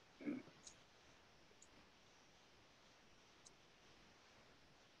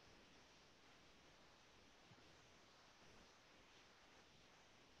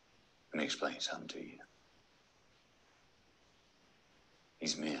 Let me explain something to you.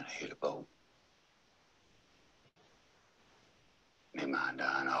 These men are here to vote. They mind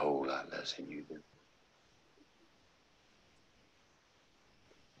dying a whole lot less than you do.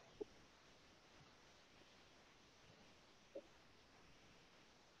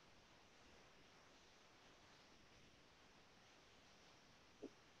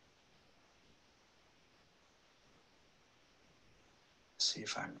 See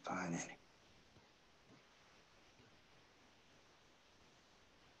if I can find any.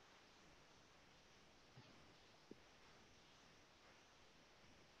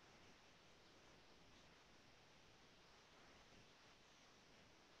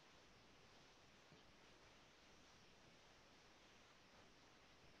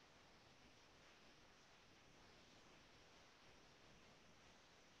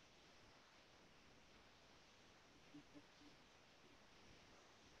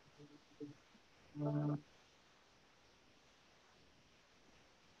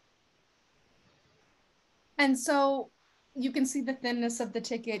 And so you can see the thinness of the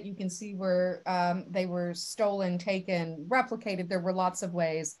ticket. You can see where they were stolen, taken, replicated. There were lots of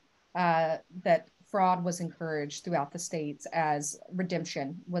ways that fraud was encouraged throughout the states as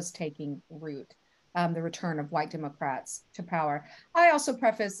redemption was taking root. The return of white Democrats to power. I also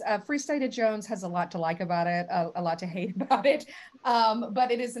preface, Free State of Jones has a lot to like about it, a lot to hate about it, but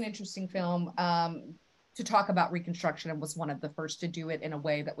it is an interesting film to talk about Reconstruction, and was one of the first to do it in a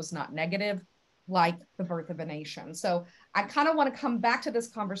way that was not negative, like The Birth of a Nation. So I kind of want to come back to this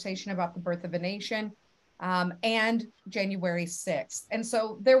conversation about The Birth of a Nation and January 6th. And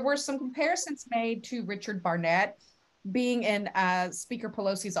so there were some comparisons made to Richard Barnett being in Speaker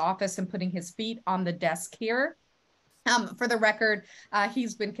Pelosi's office and putting his feet on the desk here. For the record,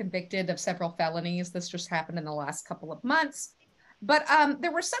 he's been convicted of several felonies. This just happened in the last couple of months. But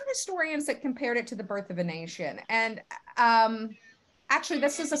there were some historians that compared it to The Birth of a Nation. And actually,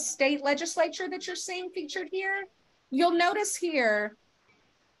 this is a state legislature that you're seeing featured here. You'll notice here,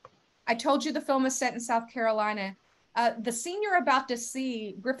 I told you the film is set in South Carolina. The scene you're about to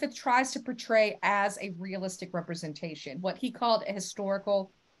see, Griffith tries to portray as a realistic representation, what he called a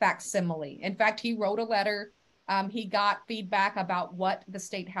historical facsimile. In fact, he wrote a letter. He got feedback about what the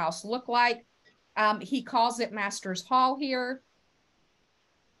State House looked like. He calls it Masters Hall here.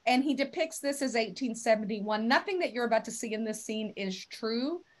 And he depicts this as 1871. Nothing that you're about to see in this scene is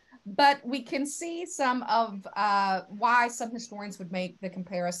true, but we can see some of why some historians would make the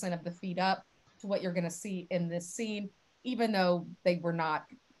comparison of the feet up to what you're going to see in this scene, even though they were not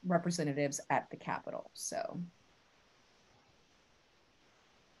representatives at the Capitol. So.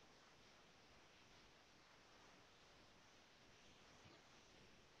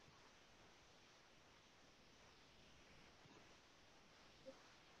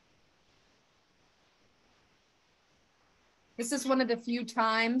 This is one of the few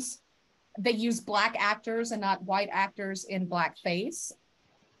times they use Black actors and not white actors in blackface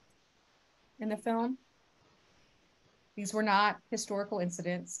in the film. These were not historical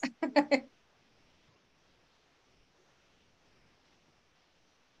incidents.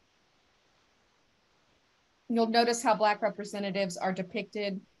 You'll notice how Black representatives are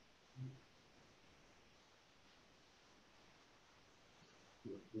depicted.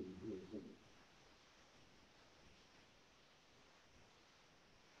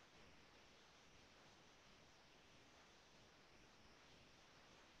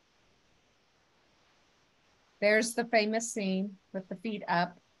 There's the famous scene with the feet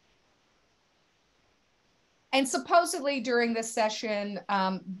up. And supposedly during this session,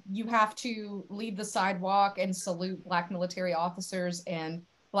 you have to leave the sidewalk and salute Black military officers, and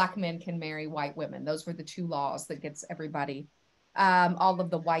Black men can marry white women. Those were the two laws that gets everybody, all of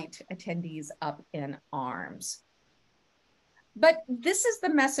the white attendees, up in arms. But this is the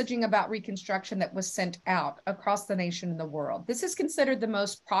messaging about Reconstruction that was sent out across the nation and the world. This is considered the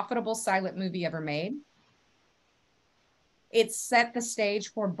most profitable silent movie ever made. It set the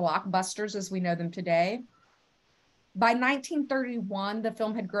stage for blockbusters as we know them today. By 1931, the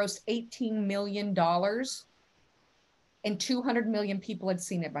film had grossed $18 million, and 200 million people had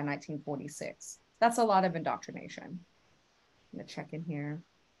seen it by 1946. That's a lot of indoctrination. I'm gonna check in here.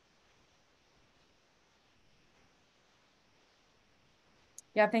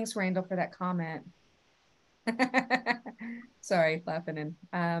 Yeah, thanks, Randall, for that comment. Sorry, laughing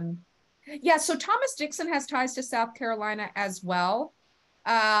in. Yeah, so Thomas Dixon has ties to South Carolina as well.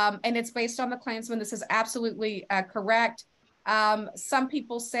 And it's based on the Klansman. This is absolutely correct. Some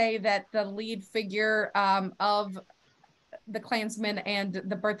people say that the lead figure of the Klansman and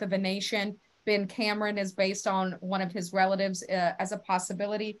The Birth of a Nation, Ben Cameron, is based on one of his relatives as a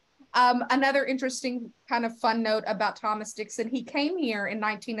possibility. Another interesting kind of fun note about Thomas Dixon, he came here in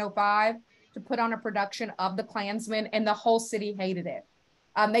 1905 to put on a production of the Klansman, and the whole city hated it.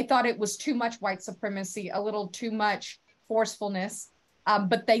 They thought it was too much white supremacy, a little too much forcefulness,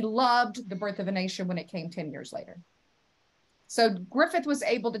 but they loved The Birth of a Nation when it came 10 years later. So Griffith was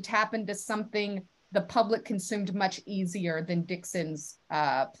able to tap into something the public consumed much easier than Dixon's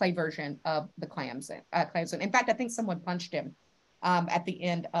play version of the Klansman. In fact, I think someone punched him at the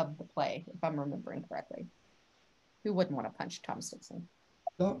end of the play, if I'm remembering correctly. Who wouldn't want to punch Thomas Dixon?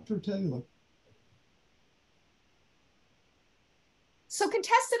 Dr. Taylor. So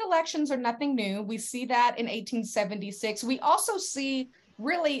contested elections are nothing new. We see that in 1876. We also see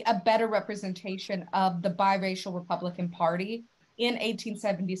really a better representation of the biracial Republican Party in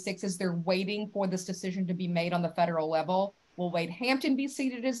 1876 as they're waiting for this decision to be made on the federal level. Will Wade Hampton be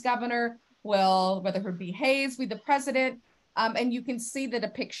seated as governor? Will Rutherford B. Hayes be the president? And you can see the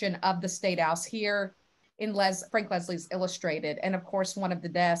depiction of the State House here in Frank Leslie's Illustrated. And of course, one of the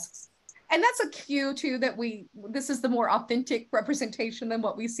desks. And that's a cue too, that this is the more authentic representation than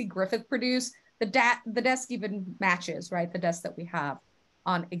what we see Griffith produce. The desk even matches, right? The desk that we have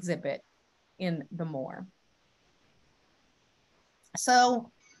on exhibit in the Moore.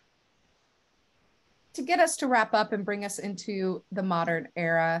 So to get us to wrap up and bring us into the modern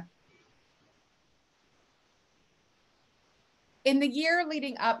era, in the year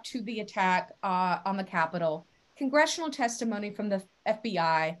leading up to the attack on the Capitol, congressional testimony from the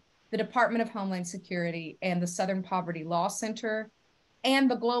FBI, the Department of Homeland Security, and the Southern Poverty Law Center,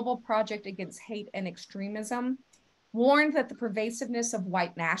 and the Global Project Against Hate and Extremism warned that the pervasiveness of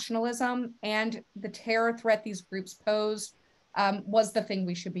white nationalism and the terror threat these groups posed was the thing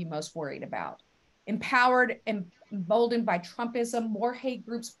we should be most worried about. Empowered and emboldened by Trumpism, more hate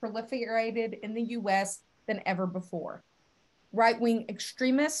groups proliferated in the US than ever before. Right-wing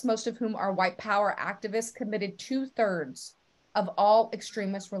extremists, most of whom are white power activists, committed 2/3 of all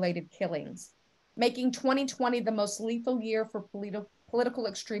extremist-related killings, making 2020 the most lethal year for political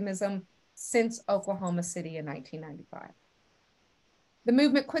extremism since Oklahoma City in 1995. The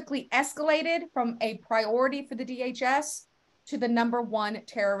movement quickly escalated from a priority for the DHS to the #1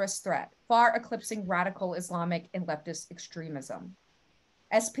 terrorist threat, far eclipsing radical Islamic and leftist extremism.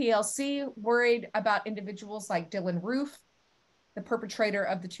 SPLC worried about individuals like Dylan Roof, the perpetrator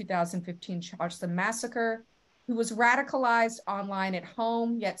of the 2015 Charleston massacre, who was radicalized online at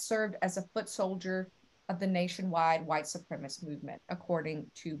home, yet served as a foot soldier of the nationwide white supremacist movement, according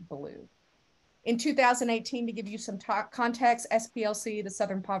to Blue. In 2018, to give you some context, SPLC, the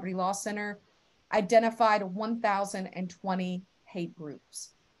Southern Poverty Law Center, identified 1,020 hate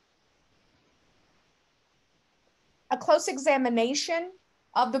groups. A close examination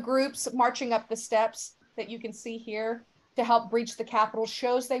of the groups marching up the steps that you can see here to help breach the Capitol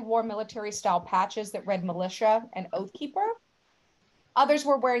shows they wore military-style patches that read militia and oath keeper. Others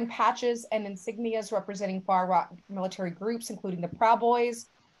were wearing patches and insignias representing far-right military groups, including the Proud Boys,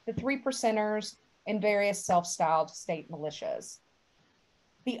 the Three Percenters, and various self-styled state militias.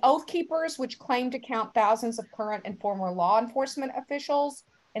 The Oath Keepers, which claim to count thousands of current and former law enforcement officials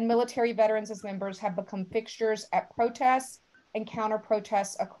and military veterans as members, have become fixtures at protests and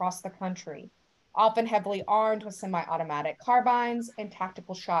counter-protests across the country, often heavily armed with semi-automatic carbines and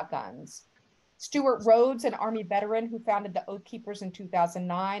tactical shotguns. Stuart Rhodes, an Army veteran who founded the Oath Keepers in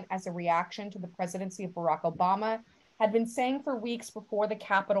 2009 as a reaction to the presidency of Barack Obama, had been saying for weeks before the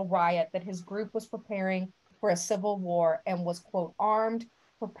Capitol riot that his group was preparing for a civil war and was, quote, armed,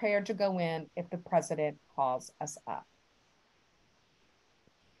 prepared to go in if the president calls us up.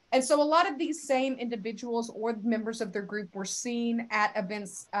 And so a lot of these same individuals or members of their group were seen at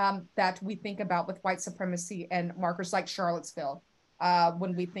events that we think about with white supremacy and markers like Charlottesville,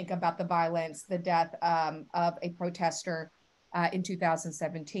 when we think about the violence, the death of a protester in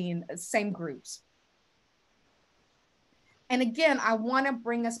 2017, same groups. And again, I want to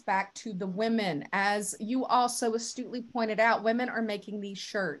bring us back to the women. As you also astutely pointed out, women are making these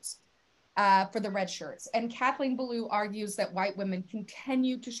shirts for the red shirts. And Kathleen Belew argues that white women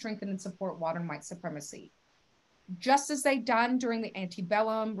continue to strengthen and support modern white supremacy, just as they've done during the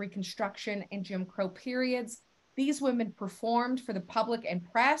antebellum, Reconstruction, and Jim Crow periods. These women performed for the public and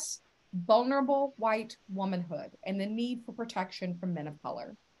press vulnerable white womanhood and the need for protection from men of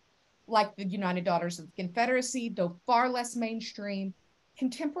color. Like the United Daughters of the Confederacy, though far less mainstream,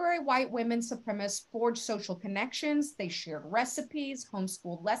 contemporary white women supremacists forged social connections. They shared recipes,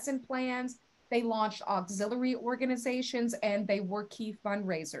 homeschooled lesson plans. They launched auxiliary organizations, and they were key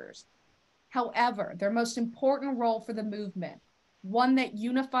fundraisers. However, their most important role for the movement, one that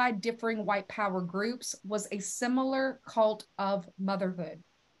unified differing white power groups, was a similar cult of motherhood.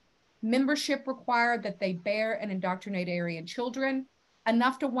 Membership required that they bear and indoctrinate Aryan children,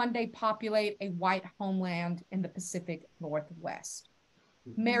 enough to one day populate a white homeland in the Pacific Northwest.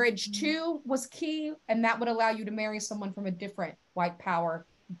 Marriage, too, was key, and that would allow you to marry someone from a different white power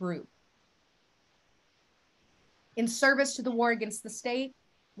group. In service to the war against the state,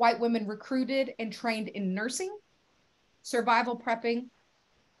 white women recruited and trained in nursing, survival prepping.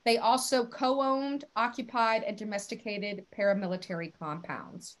 They also co-owned, occupied, and domesticated paramilitary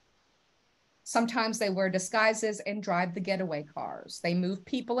compounds. Sometimes they wear disguises and drive the getaway cars. They move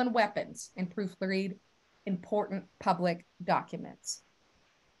people and weapons and proofread important public documents.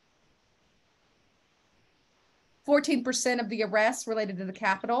 14% of the arrests related to the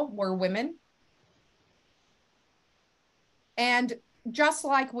Capitol were women. And just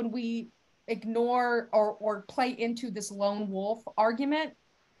like when we ignore or play into this lone wolf argument,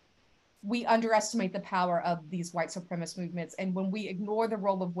 we underestimate the power of these white supremacist movements. And when we ignore the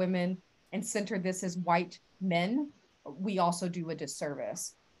role of women and center this as white men, we also do a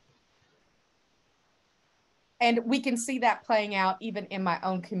disservice. And we can see that playing out even in my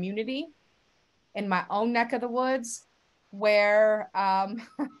own community, in my own neck of the woods, where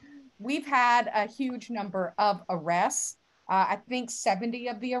we've had a huge number of arrests. I think 70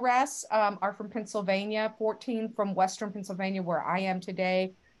 of the arrests are from Pennsylvania, 14 from Western Pennsylvania, where I am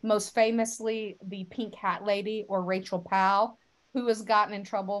today. Most famously, the pink hat lady, or Rachel Powell, who has gotten in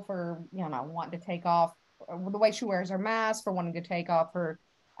trouble for, wanting to take off the way she wears her mask, for wanting to take off her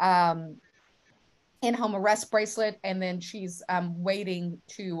in-home arrest bracelet, and then she's waiting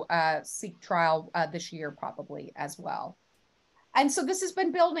to seek trial this year probably as well. And so this has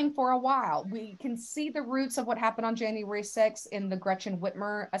been building for a while. We can see the roots of what happened on January 6th in the Gretchen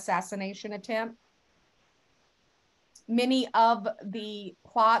Whitmer assassination attempt. Many of the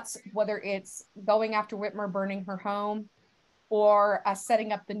plots, whether it's going after Whitmer, burning her home, or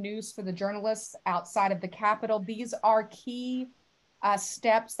setting up the noose for the journalists outside of the Capitol, these are key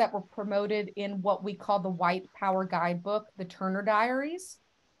steps that were promoted in what we call the White Power Guidebook, the Turner Diaries.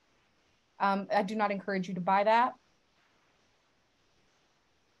 I do not encourage you to buy that.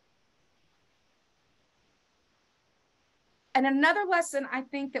 And another lesson I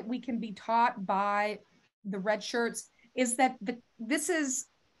think that we can be taught by the red shirts is that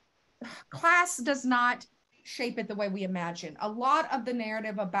class does not shape it the way we imagine. A lot of the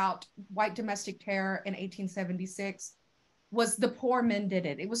narrative about white domestic terror in 1876 was the poor men did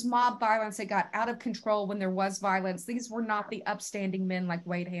it. It was mob violence. It got out of control when there was violence. These were not the upstanding men like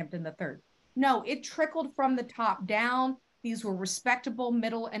Wade Hampton III. No, it trickled from the top down. These were respectable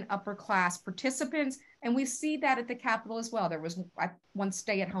middle and upper class participants. And we see that at the Capitol as well. There was one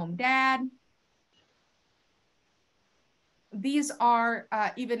stay-at-home dad. These are,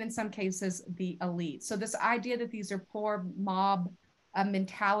 even in some cases, the elite. So this idea that these are poor mob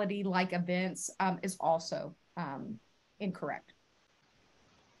mentality-like events is also incorrect.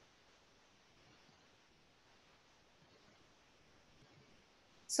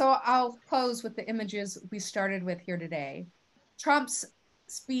 So I'll close with the images we started with here today. Trump's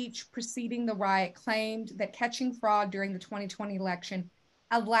speech preceding the riot claimed that catching fraud during the 2020 election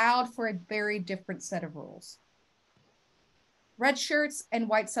allowed for a very different set of rules. Red shirts and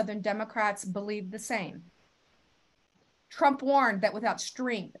white Southern Democrats believed the same. Trump warned that without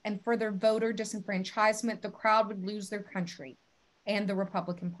strength and further voter disenfranchisement, the crowd would lose their country and the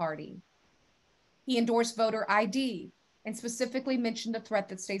Republican Party. He endorsed voter ID and specifically mentioned the threat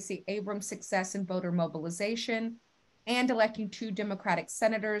that Stacey Abrams' success in voter mobilization and electing 2 Democratic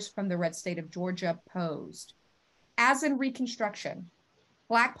senators from the red state of Georgia posed. As in Reconstruction,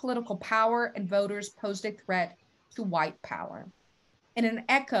 Black political power and voters posed a threat to white power. In an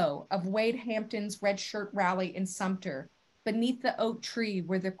echo of Wade Hampton's red shirt rally in Sumter, beneath the oak tree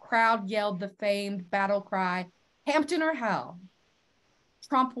where the crowd yelled the famed battle cry, "Hampton or hell,"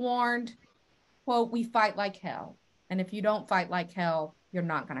 Trump warned, quote, "We fight like hell. And if you don't fight like hell, you're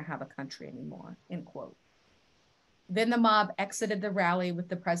not going to have a country anymore," end quote. Then the mob exited the rally with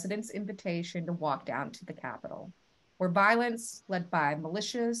the president's invitation to walk down to the Capitol, where violence led by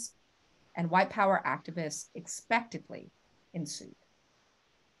militias and white power activists expectedly ensued.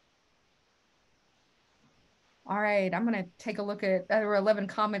 All right, I'm going to take a look at, there were 11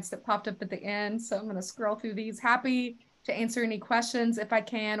 comments that popped up at the end, so I'm going to scroll through these. Happy to answer any questions if I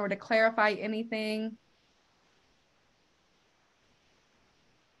can, or to clarify anything.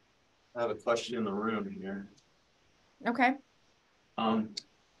 I have a question in the room here. Okay.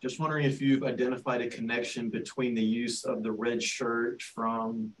 Just wondering if you've identified a connection between the use of the red shirt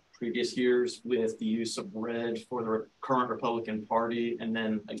from previous years with the use of red for the current Republican Party, and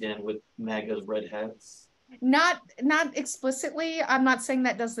then again with MAGA's red hats? Not explicitly. I'm not saying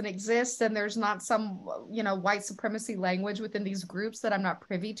that doesn't exist, and there's not some, white supremacy language within these groups that I'm not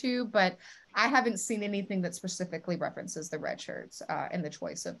privy to, but I haven't seen anything that specifically references the red shirts and the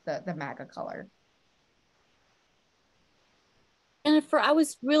choice of the MAGA color. Jennifer, I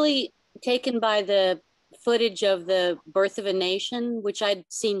was really taken by the footage of the Birth of a Nation, which I'd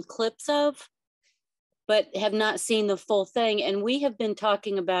seen clips of, but have not seen the full thing. And we have been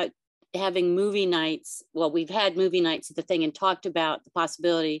talking about having movie nights. Well, we've had movie nights at the thing and talked about the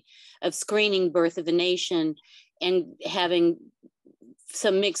possibility of screening Birth of a Nation and having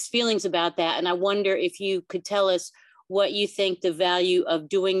some mixed feelings about that. And I wonder if you could tell us what you think the value of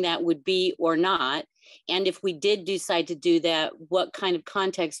doing that would be or not. And if we did decide to do that, what kind of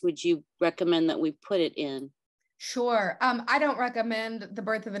context would you recommend that we put it in? Sure. I don't recommend The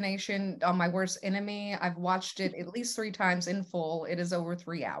Birth of a Nation on my worst enemy. I've watched it at least 3 times in full. It is over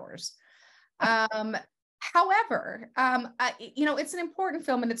 3 hours. However, it's an important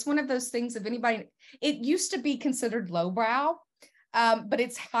film, and it's one of those things. If anybody, it used to be considered lowbrow, but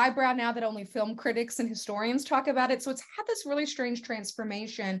it's highbrow now that only film critics and historians talk about it. So it's had this really strange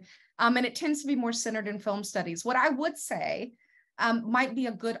transformation, and it tends to be more centered in film studies. What I would say might be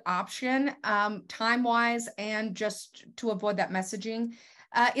a good option, time-wise, and just to avoid that messaging,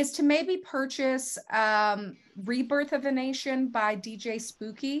 is to maybe purchase Rebirth of a Nation by DJ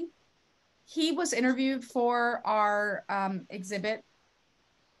Spooky. He was interviewed for our exhibit,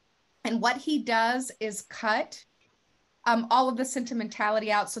 and what he does is cut all of the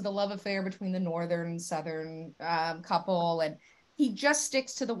sentimentality out, so the love affair between the northern and southern couple, and he just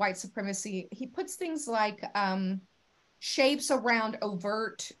sticks to the white supremacy. He puts things like shapes around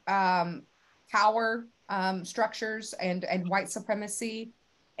overt power structures and white supremacy,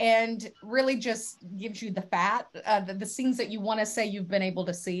 and really just gives you the fat, the scenes that you want to say you've been able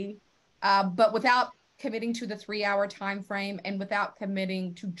to see, but without committing to the 3-hour time frame and without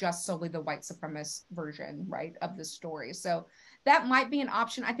committing to just solely the white supremacist version, right, of the story. So that might be an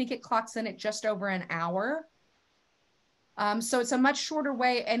option. I think it clocks in at just over an hour. So it's a much shorter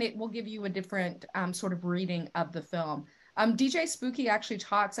way, and it will give you a different sort of reading of the film. DJ Spooky actually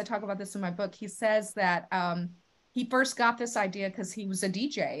talks, I talk about this in my book. He says that he first got this idea because he was a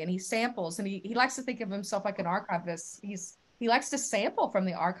DJ and he samples, and he likes to think of himself like an archivist. He likes to sample from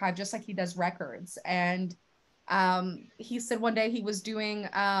the archive just like he does records. And he said one day he was doing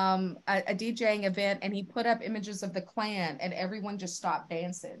a DJing event, and he put up images of the Klan, and everyone just stopped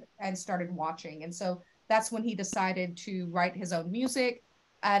dancing and started watching. And so that's when he decided to write his own music.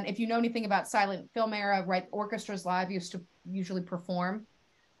 And if you know anything about silent film era, right, orchestras live used to usually perform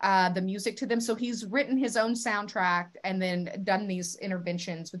the music to them. So he's written his own soundtrack and then done these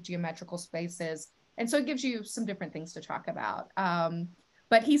interventions with geometrical spaces. And so it gives you some different things to talk about.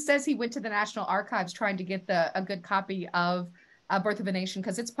 But he says he went to the National Archives trying to get a good copy of Birth of a Nation,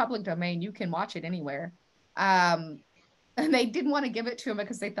 because it's public domain. You can watch it anywhere. And they didn't want to give it to him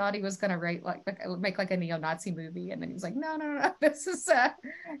because they thought he was going to make like a neo-Nazi movie. And then he was like, no, this is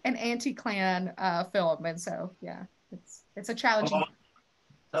an anti-Klan film. And so, yeah, it's a challenging.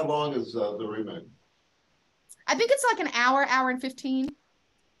 How long is the remake? I think it's like an hour and 15.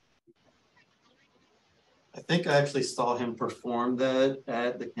 I think I actually saw him perform that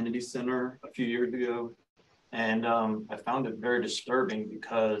at the Kennedy Center a few years ago. And I found it very disturbing,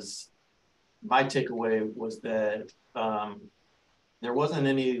 because my takeaway was that there wasn't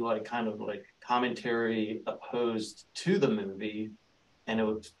any kind of commentary opposed to the movie, and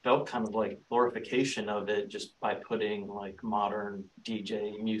it felt kind of like glorification of it just by putting modern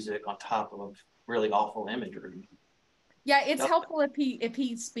DJ music on top of really awful imagery. Yeah, it's helpful if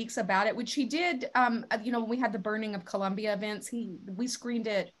he speaks about it, which he did. When we had the burning of Columbia events, we screened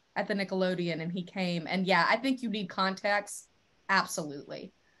it at the Nickelodeon, and he came. And yeah, I think you need context,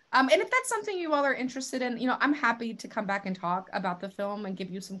 absolutely. And if that's something you all are interested in, I'm happy to come back and talk about the film and give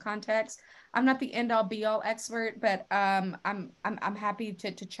you some context. I'm not the end all be all expert, but I'm happy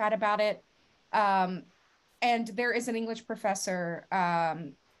to chat about it. And there is an English professor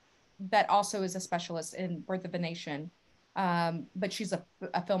that also is a specialist in Birth of a Nation, but she's a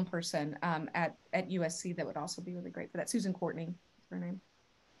film person at USC that would also be really great for that. Susan Courtney is her name.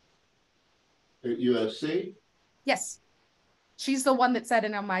 At USC? Yes. She's the one that sat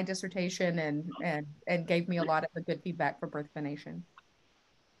in on my dissertation and gave me a lot of the good feedback for Birth of a Nation.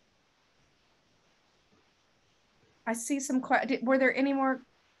 I see some were there any more?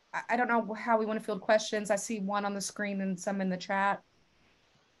 I don't know how we want to field questions. I see one on the screen and some in the chat.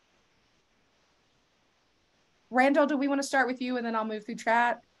 Randall, do we want to start with you and then I'll move through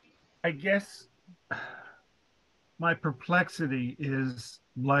chat? I guess my perplexity is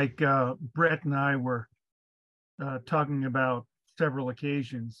like Brett and I were talking about several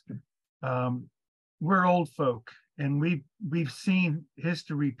occasions. We're old folk, and we've seen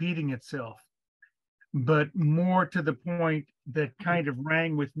history repeating itself. But more to the point that kind of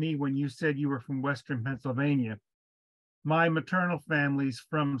rang with me when you said you were from Western Pennsylvania. My maternal family's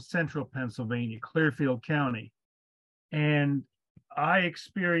from Central Pennsylvania, Clearfield County. And I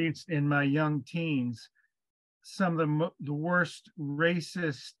experienced in my young teens some of the worst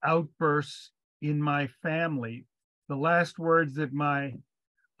racist outbursts in my family. The last words that my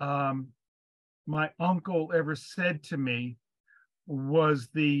uncle ever said to me was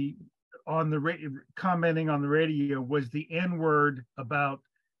commenting on the radio was the N-word about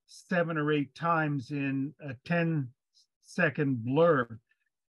 7 or 8 times in a 10-second blurb.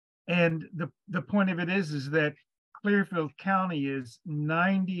 And the point of it is that Clearfield County is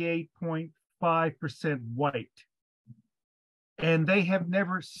 98.5% white. and they have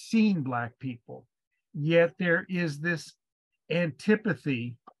never seen Black people. Yet there is this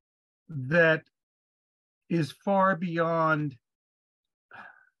antipathy that is far beyond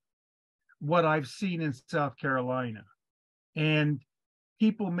what I've seen in South Carolina. And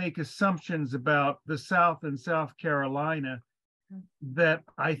people make assumptions about the South and South Carolina that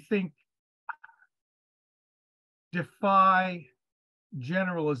I think defy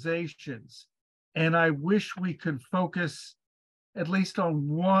generalizations. And I wish we could focus at least on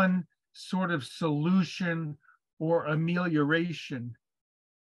one sort of solution or amelioration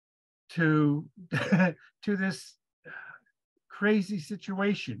to to this crazy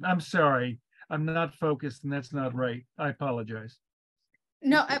situation. I'm sorry, I'm not focused, and that's not right. I apologize.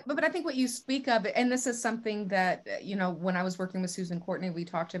 No, but I think what you speak of, and this is something that, you know, when I was working with Susan Courtney, we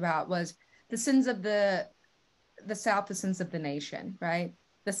talked about was the sins of the South, the sins of the nation, right?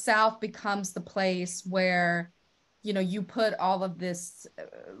 The South becomes the place where, you know, you put all of this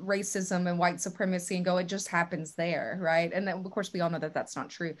racism and white supremacy and go, it just happens there, right? And then, of course, we all know that that's not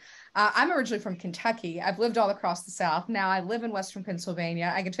true. I'm originally from Kentucky. I've lived all across the South. Now I live in Western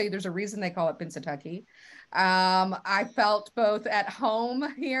Pennsylvania. I can tell you there's a reason they call it Pennsatucky. I felt both at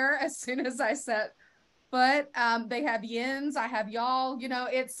home here as soon as I set foot. They have yins, I have y'all, you know,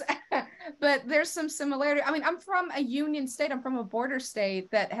 it's, but there's some similarity. I mean, I'm from a union state. I'm from a border state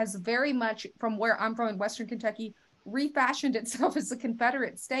that has very much, from where I'm from in Western Kentucky, refashioned itself as a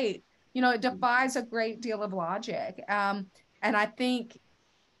Confederate state. You know, it defies a great deal of logic. And I think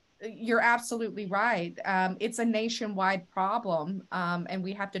you're absolutely right. It's a nationwide problem, and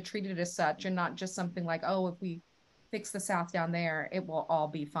we have to treat it as such, and not just something like, oh, if we fix the South down there, it will all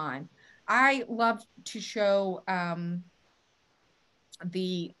be fine. I love to show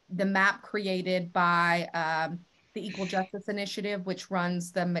the map created by the Equal Justice Initiative, which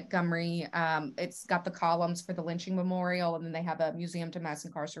runs the Montgomery. It's got the columns for the lynching memorial, and then they have a museum to mass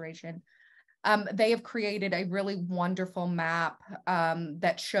incarceration. They have created a really wonderful map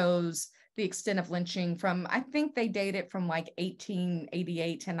that shows the extent of lynching from, I think they date it from like 1888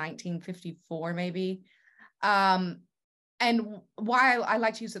 to 1954, maybe. And why I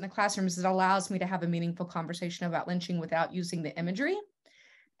like to use it in the classroom is it allows me to have a meaningful conversation about lynching without using the imagery.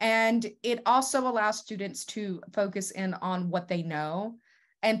 And it also allows students to focus in on what they know.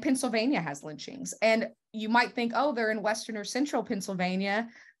 And Pennsylvania has lynchings. And you might think, oh, they're in Western or Central Pennsylvania,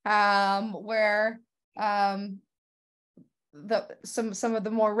 where some of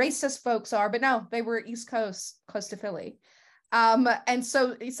the more racist folks are, but no, they were East Coast, close to Philly. And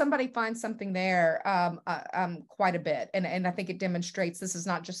so somebody finds something there quite a bit. And I think it demonstrates this is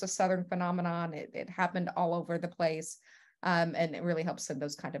not just a Southern phenomenon. It happened all over the place. And it really helps send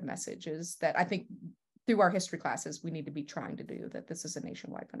those kind of messages that I think through our history classes, we need to be trying to do, that this is a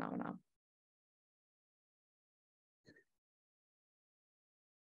nationwide phenomenon.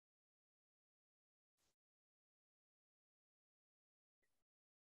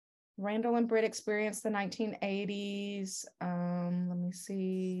 Randall and Britt experienced the 1980s. Let me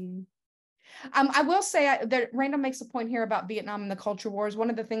see. I will say that Randall makes a point here about Vietnam and the culture wars.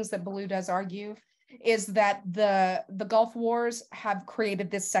 One of the things that Ballou does argue is that the Gulf Wars have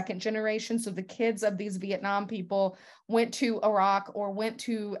created this second generation. So the kids of these Vietnam people went to Iraq or went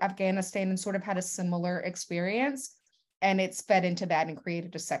to Afghanistan and sort of had a similar experience. And it's fed into that and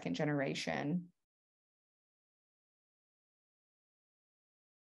created a second generation.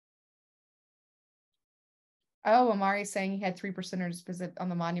 Oh, Amari saying he had 3%ers visit on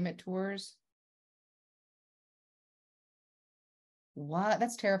the monument tours. What?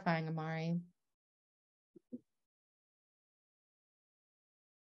 That's terrifying, Amari.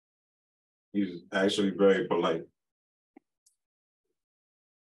 He's actually very polite.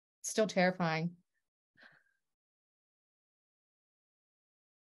 Still terrifying.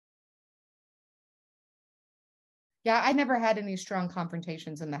 Yeah, I never had any strong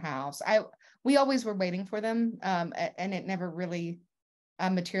confrontations in the house. We always were waiting for them, and it never really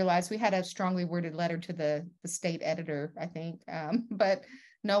materialized. We had a strongly worded letter to the state editor, I think, but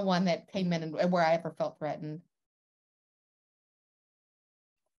no one that came in and where I ever felt threatened.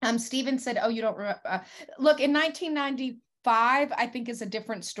 Stephen said, oh, you don't look, in 1995, I think is a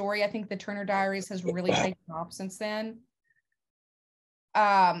different story. I think the Turner Diaries has really taken off since then.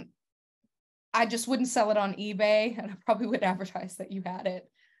 I just wouldn't sell it on eBay, and I probably would advertise that you had it.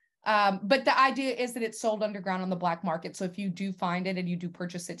 But the idea is that it's sold underground on the black market. So if you do find it and you do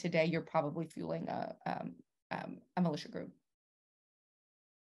purchase it today, you're probably fueling a militia group.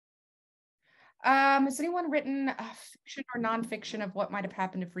 Has anyone written fiction or nonfiction of what might have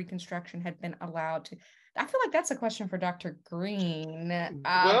happened if Reconstruction had been allowed to? I feel like that's a question for Dr. Green.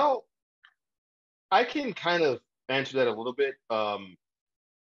 Well, I can kind of answer that a little bit.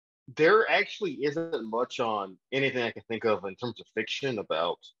 There actually isn't much on anything I can think of in terms of fiction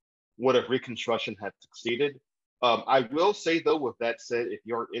about what if Reconstruction had succeeded. I will say, though, with that said, if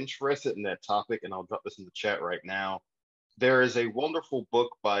you're interested in that topic, and I'll drop this in the chat right now, there is a wonderful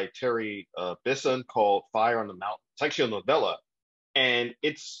book by Terry Bisson called Fire on the Mountain. It's actually a novella, and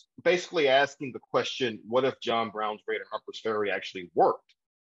it's basically asking the question, what if John Brown's raid on Harper's Ferry actually worked?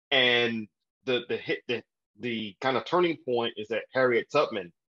 And the kind of turning point is that Harriet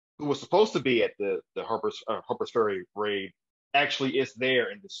Tubman, who was supposed to be at the Harper's Ferry raid, actually is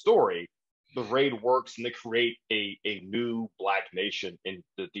there in the story. The raid works, and they create a new Black nation in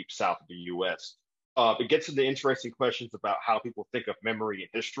the deep South of the U.S. It gets into interesting questions about how people think of memory and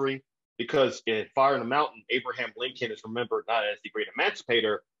history, because in Fire on the Mountain, Abraham Lincoln is remembered not as the great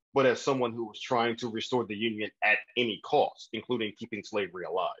emancipator, but as someone who was trying to restore the Union at any cost, including keeping slavery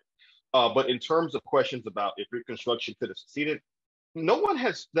alive. But in terms of questions about if Reconstruction could have succeeded, no one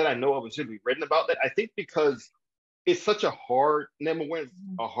has that I know of has really written about that. I think because it's such a hard, number one,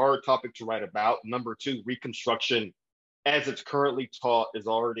 a hard topic to write about. Number two, Reconstruction, as it's currently taught, is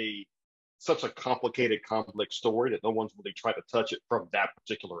already such a complicated, complex story that no one's really tried to touch it from that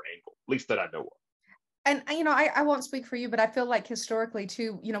particular angle, at least that I know of. And, I won't speak for you, but I feel like historically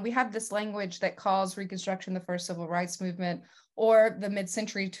too, we have this language that calls Reconstruction the first civil rights movement, or the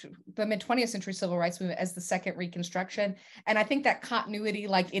mid-20th century civil rights movement as the second Reconstruction. And I think that continuity,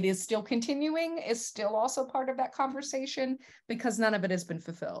 like it is still continuing, is still also part of that conversation, because none of it has been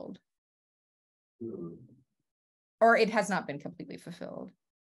fulfilled. Or it has not been completely fulfilled.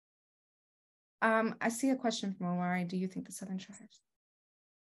 I see a question from Omari. Do you think the Southern Tribes?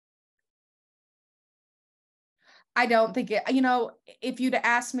 I don't think it, if you'd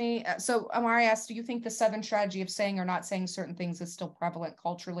asked me, so Amari asked, do you think the Southern strategy of saying or not saying certain things is still prevalent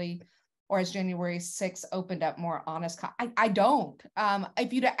culturally, or has January 6th opened up more honest? I don't.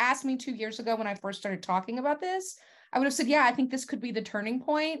 If you'd have asked me 2 years ago when I first started talking about this, I would have said, yeah, I think this could be the turning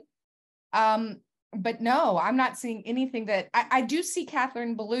point. But no, I'm not seeing anything that, I do see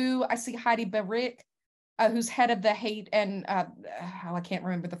Catherine Ballou, I see Heidi Barrick, who's head of the hate and, I can't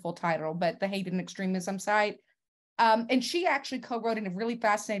remember the full title, but the hate and extremism site. And she actually co-wrote in a really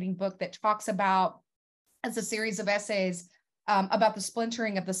fascinating book that talks about, as a series of essays, about the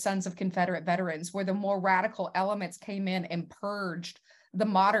splintering of the Sons of Confederate Veterans, where the more radical elements came in and purged the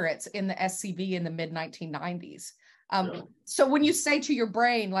moderates in the SCV in the mid-1990s. So when you say to your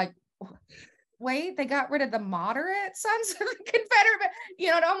brain, like, wait, they got rid of the moderate Sons of the Confederate,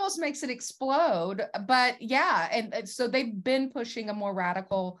 it almost makes it explode. But yeah, and so they've been pushing a more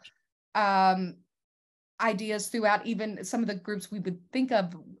radical ideas throughout. Even some of the groups we would think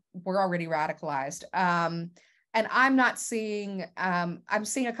of were already radicalized. And I'm not seeing, I'm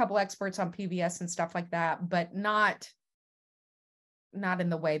seeing a couple experts on PBS and stuff like that, but not in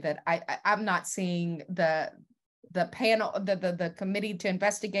the way that I'm not seeing the panel, the committee to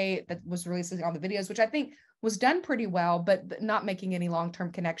investigate that was releasing on the videos, which I think was done pretty well, but not making any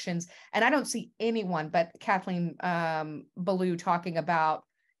long-term connections. And I don't see anyone but Kathleen Ballou talking about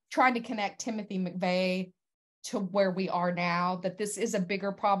trying to connect Timothy McVeigh to where we are now, that this is a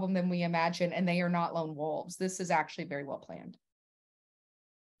bigger problem than we imagine, and they are not lone wolves. This is actually very well planned.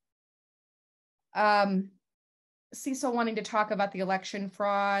 Cecil wanting to talk about the election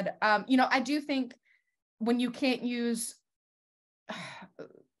fraud. I do think when you can't use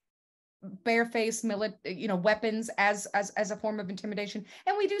barefaced weapons as a form of intimidation,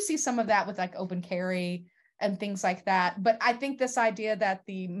 and we do see some of that with like open carry and things like that. But I think this idea that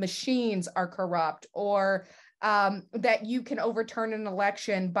the machines are corrupt, or that you can overturn an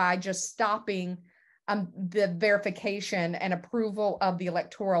election by just stopping the verification and approval of the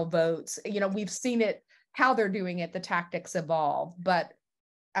electoral votes. We've seen it, how they're doing it, the tactics evolve. But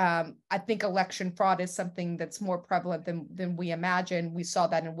I think election fraud is something that's more prevalent than we imagine. We saw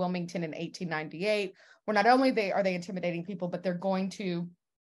that in Wilmington in 1898, where not only are they intimidating people, but they're going to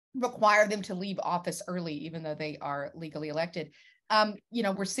require them to leave office early, even though they are legally elected.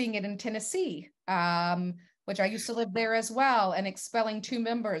 We're seeing it in Tennessee, which I used to live there as well, and expelling 2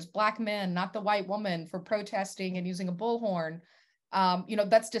 members, Black men, not the white woman, for protesting and using a bullhorn.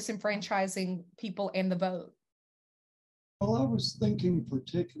 That's disenfranchising people and the vote. Well, I was thinking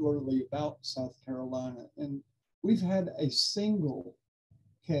particularly about South Carolina, and we've had a single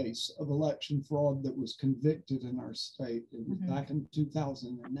case of election fraud that was convicted in our state. It was back in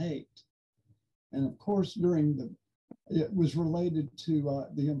 2008. And of course, it was related to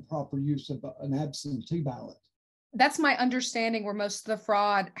the improper use of an absentee ballot. That's my understanding, where most of the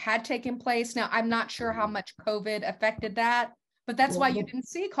fraud had taken place. Now, I'm not sure how much COVID affected that, but that's why you didn't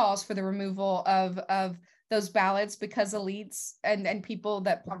see calls for the removal of those ballots because elites and people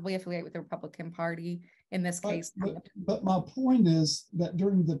that probably affiliate with the Republican Party in this case. But my point is that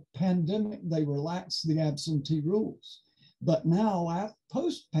during the pandemic, they relaxed the absentee rules. But now,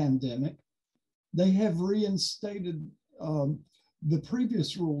 post-pandemic, they have reinstated the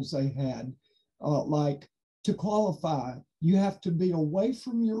previous rules they had, like to qualify, you have to be away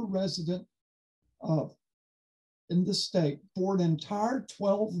from your resident in the state for an entire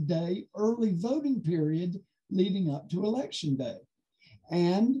 12-day early voting period leading up to election day.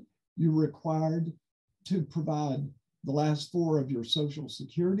 And you're required to provide the last four of your social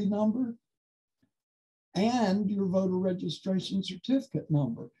security number and your voter registration certificate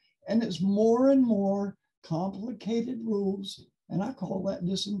number. And it's more and more complicated rules, and I call that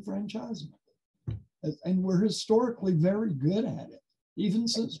disenfranchisement. And we're historically very good at it, even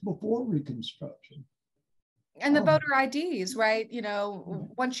since before Reconstruction. And the voter IDs, right? You know,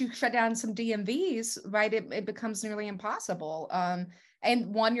 once you shut down some DMVs, right, it becomes nearly impossible.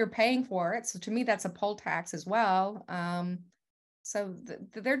 And one, you're paying for it. So to me, that's a poll tax as well. So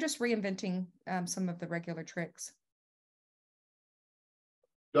they're just reinventing some of the regular tricks.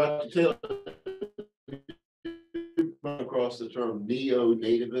 Dr. Taylor, you come across the term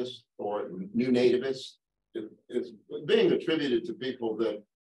neo-nativist or new nativist. It's being attributed to people that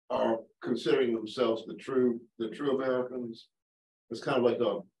are considering themselves the true Americans. It's kind of like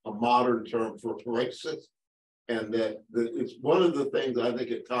a modern term for racist. And that it's one of the things I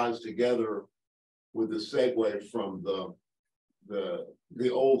think it ties together with the segue from the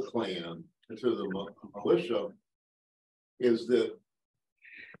old Klan to the militia is that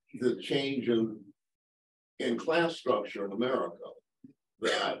the change in class structure in America.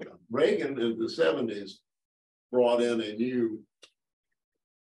 That Reagan in the 70s brought in a new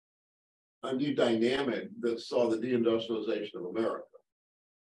dynamic that saw the deindustrialization of America.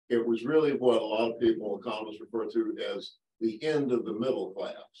 It was really what a lot of people, economists, refer to as the end of the middle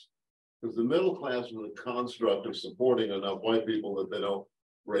class. Because the middle class was a construct of supporting enough white people that they don't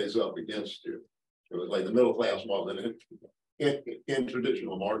raise up against you. It was like the middle class wasn't in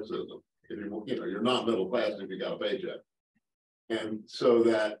traditional Marxism. If you're not middle class if you got a paycheck. And so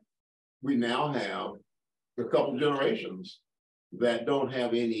that we now have a couple generations that don't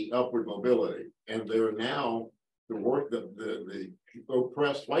have any upward mobility. And they're now the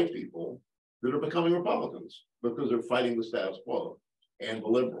oppressed white people that are becoming Republicans because they're fighting the status quo and the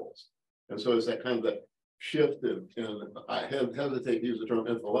liberals. And so it's that kind of that shift in I hesitate to use the term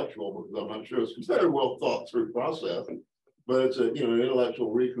intellectual because I'm not sure it's a very well thought through process, but it's an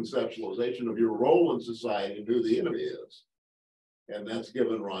intellectual reconceptualization of your role in society and who the enemy is. And that's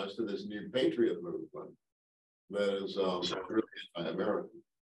given rise to this new patriot movement that is really anti-American.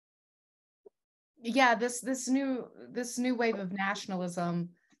 Yeah, this new wave of nationalism,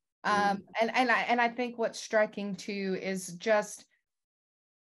 and I think what's striking too is just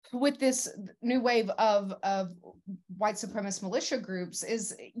with this new wave of white supremacist militia groups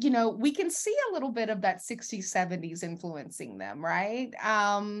is, we can see a little bit of that 60s, 70s influencing them, right?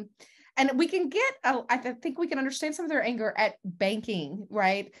 And we can get, I think we can understand some of their anger at banking,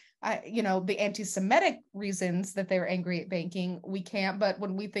 right? The anti-Semitic reasons that they're angry at banking, we can't, but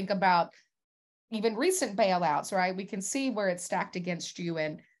when we think about even recent bailouts, right, we can see where it's stacked against you.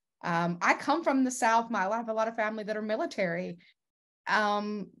 And I come from the South. I have a lot of family that are military.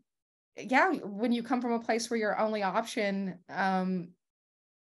 Yeah, when you come from a place where your only option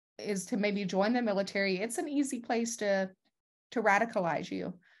is to maybe join the military, it's an easy place to radicalize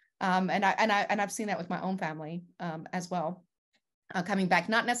you. And I've seen that with my own family as well. Coming back,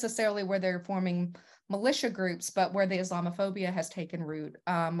 not necessarily where they're forming militia groups, but where the Islamophobia has taken root,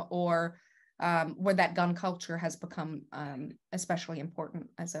 or where that gun culture has become especially important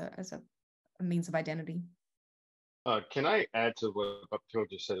as a means of identity. Can I add to what Dr.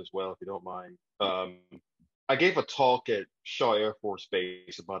 just said as well, if you don't mind? I gave a talk at Shaw Air Force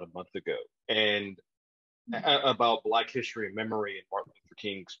Base about a month ago, and about Black history and memory and Martin Luther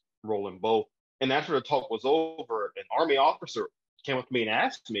King's role in both. And after the talk was over, an Army officer came up to me and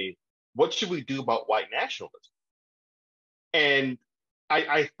asked me, "What should we do about white nationalism?" And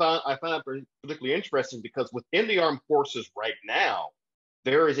I found it particularly interesting because within the armed forces right now,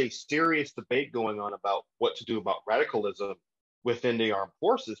 there is a serious debate going on about what to do about radicalism within the armed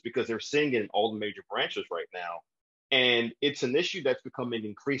forces, because they're seeing it in all the major branches right now. And it's an issue that's becoming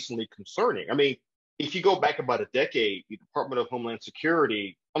increasingly concerning. I mean, if you go back about a decade, the Department of Homeland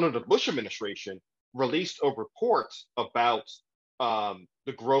Security under the Bush administration released a report about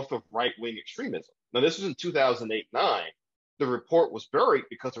the growth of right-wing extremism. Now, this was in 2008-9. The report was buried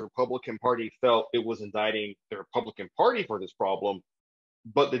because the Republican Party felt it was indicting the Republican Party for this problem.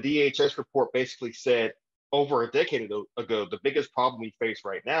 But the DHS report basically said over a decade ago, the biggest problem we face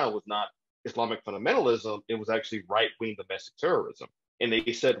right now was not Islamic fundamentalism, it was actually right-wing domestic terrorism. And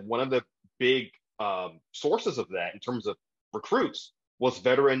they said one of the big sources of that in terms of recruits was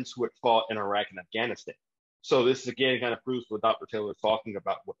veterans who had fought in Iraq and Afghanistan. So this again kind of proves what Dr. Taylor is talking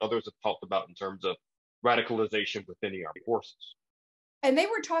about, what others have talked about in terms of radicalization within the armed forces. And they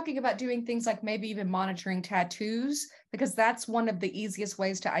were talking about doing things like maybe even monitoring tattoos, because that's one of the easiest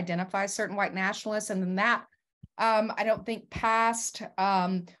ways to identify certain white nationalists. And then that, I don't think passed.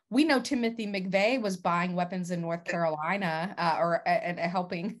 We know Timothy McVeigh was buying weapons in North Carolina and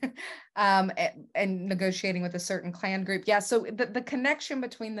helping and negotiating with a certain Klan group. Yeah, so the connection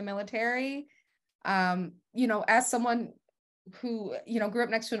between the military, as someone who, grew up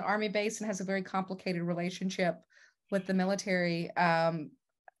next to an Army base and has a very complicated relationship with the military,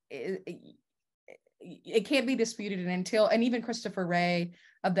 it can't be disputed. And even Christopher Wray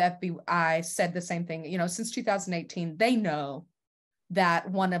of the FBI said the same thing. Since 2018, they know that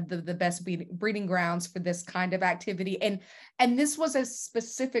one of the best breeding grounds for this kind of activity, and this was a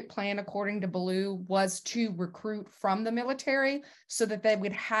specific plan, according to Ballou, was to recruit from the military so that they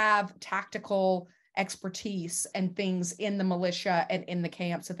would have tactical expertise and things in the militia and in the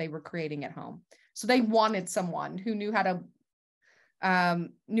camps that they were creating at home. So they wanted someone who knew how to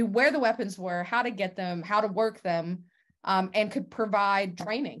knew where the weapons were, how to get them, how to work them, and could provide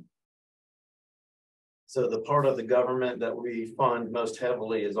training. So the part of the government that we fund most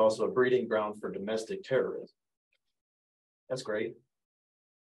heavily is also a breeding ground for domestic terrorism. That's great.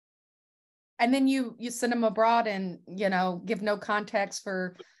 And then you send them abroad and, give no context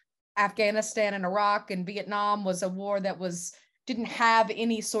for Afghanistan and Iraq, and Vietnam was a war that didn't have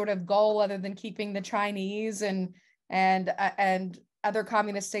any sort of goal other than keeping the Chinese and other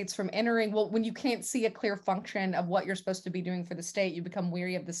communist states from entering. Well, when you can't see a clear function of what you're supposed to be doing for the state, you become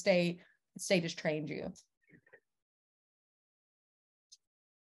weary of the state. The state has trained you.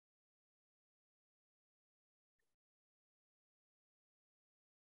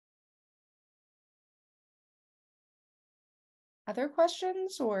 Other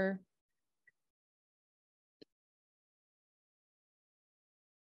questions or?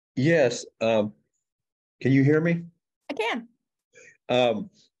 Yes. Can you hear me? I can.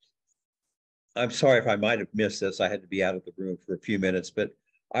 I'm sorry if I might have missed this. I had to be out of the room for a few minutes, but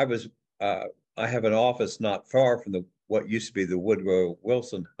I have an office not far from what used to be the Woodrow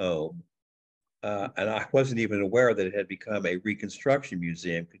Wilson home. And I wasn't even aware that it had become a Reconstruction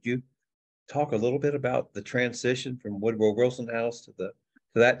museum. Could you talk a little bit about the transition from Woodrow Wilson House to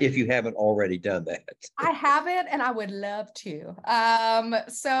that, if you haven't already done that? I haven't, and I would love to.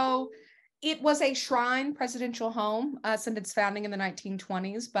 So it was a shrine presidential home since its founding in the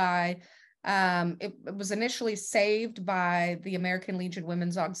 1920s by, it was initially saved by the American Legion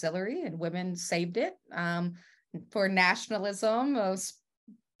Women's Auxiliary, and women saved it for nationalism, a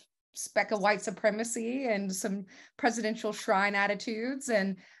speck of white supremacy, and some presidential shrine attitudes.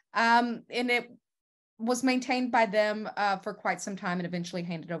 And it was maintained by them for quite some time and eventually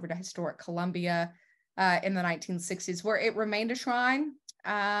handed over to Historic Columbia in the 1960s, where it remained a shrine.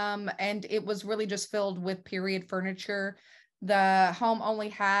 And it was really just filled with period furniture. The home only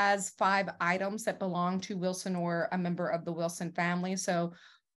has 5 items that belong to Wilson or a member of the Wilson family. So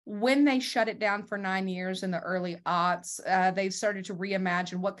when they shut it down for 9 years in the early aughts, they started to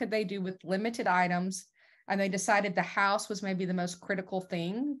reimagine what could they do with limited items. And they decided the house was maybe the most critical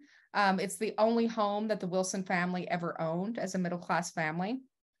thing. It's the only home that the Wilson family ever owned as a middle-class family.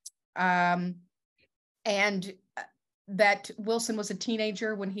 And that Wilson was a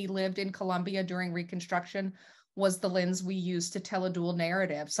teenager when he lived in Columbia during Reconstruction was the lens we used to tell a dual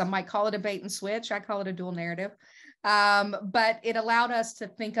narrative. Some might call it a bait and switch. I call it a dual narrative. But it allowed us to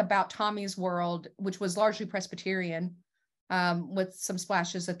think about Tommy's world, which was largely Presbyterian, with some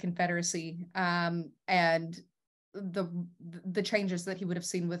splashes of Confederacy, and the changes that he would have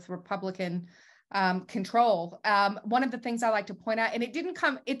seen with Republican control. One of the things I like to point out, and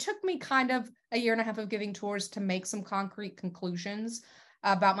it took me kind of a year and a half of giving tours to make some concrete conclusions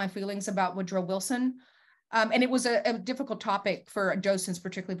about my feelings about Woodrow Wilson. And it was a difficult topic for docents,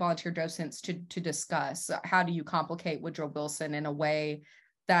 particularly volunteer docents, to discuss. How do you complicate Woodrow Wilson in a way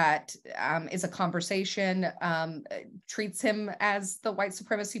that is a conversation, treats him as the white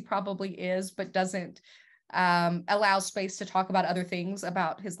supremacy probably is, but doesn't allow space to talk about other things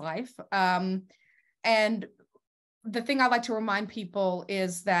about his life. And the thing I like to remind people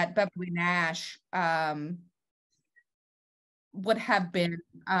is that Beverly Nash would have been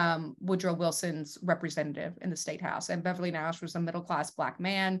Woodrow Wilson's representative in the State House. And Beverly Nash was a middle-class Black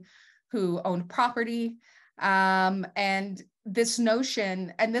man who owned property. And this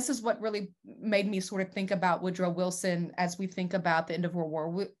notion, and this is what really made me sort of think about Woodrow Wilson as we think about the end of World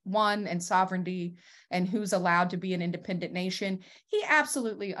War I and sovereignty and who's allowed to be an independent nation. He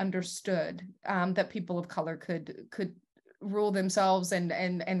absolutely understood that people of color could rule themselves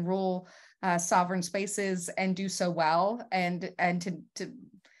and rule sovereign spaces and do so well. And to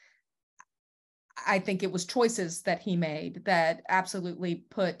I think it was choices that he made that absolutely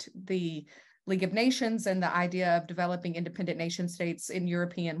put the League of Nations and the idea of developing independent nation states in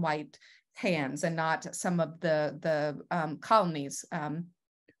European white hands and not some of the colonies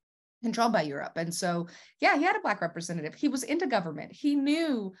controlled by Europe. And so, yeah, he had a Black representative. He was into government. He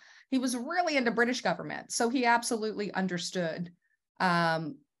knew he was really into British government. So he absolutely understood,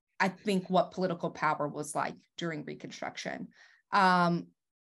 I think, what political power was like during Reconstruction.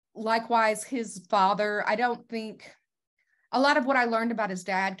 Likewise, his father, I don't think, a lot of what I learned about his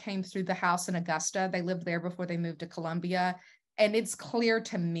dad came through the house in Augusta. They lived there before they moved to Columbia. And it's clear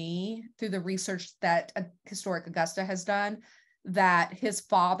to me through the research that Historic Augusta has done that his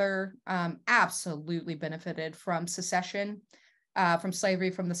father absolutely benefited from secession, from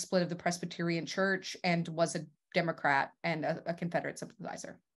slavery, from the split of the Presbyterian Church, and was a Democrat and a Confederate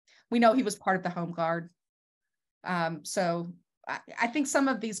sympathizer. We know he was part of the Home Guard. So I think some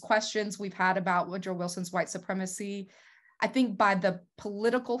of these questions we've had about Woodrow Wilson's white supremacy, I think by the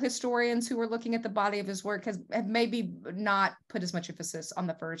political historians who were looking at the body of his work have maybe not put as much emphasis on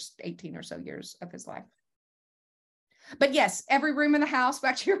the first 18 or so years of his life. But yes, every room in the house,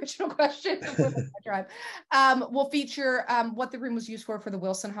 back to your original question, will feature what the room was used for the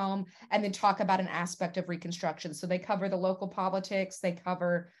Wilson home, and then talk about an aspect of Reconstruction. So they cover the local politics, they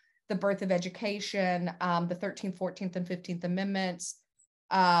cover the birth of education, the 13th, 14th, and 15th Amendments,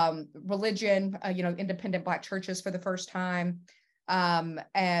 religion, independent Black churches for the first time.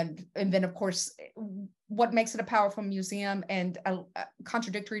 And then, of course, what makes it a powerful museum and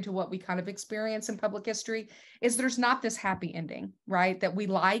contradictory to what we kind of experience in public history is there's not this happy ending, right? That we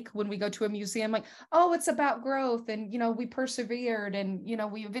like when we go to a museum, like, oh, it's about growth and, we persevered and,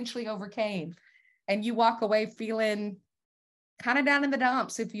 we eventually overcame. And you walk away feeling kind of down in the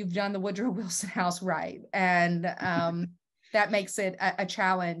dumps if you've done the Woodrow Wilson house right. And that makes it a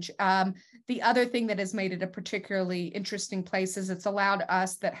challenge. The other thing that has made it a particularly interesting place is it's allowed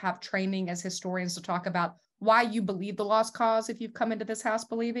us that have training as historians to talk about why you believe the lost cause if you've come into this house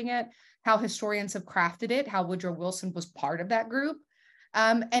believing it, how historians have crafted it, how Woodrow Wilson was part of that group,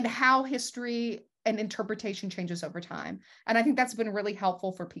 and how history and interpretation changes over time. And I think that's been really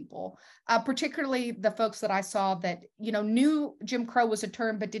helpful for people, particularly the folks that I saw that, knew Jim Crow was a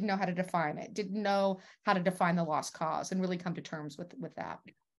term, but didn't know how to define it, didn't know how to define the lost cause and really come to terms with that.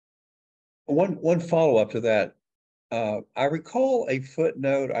 One follow-up to that. I recall a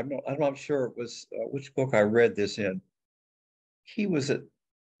footnote. I'm not sure it was which book I read this in. He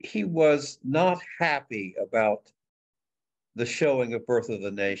was not happy about the showing of Birth of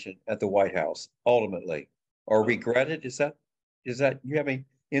the Nation at the White House ultimately, or regretted. Is that you have any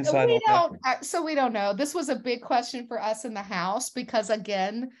insight on that? So we don't know. This was a big question for us in the House because,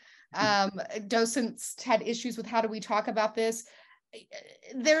 again, docents had issues with how do we talk about this.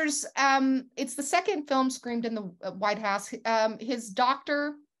 There's it's the second film screened in the White House. His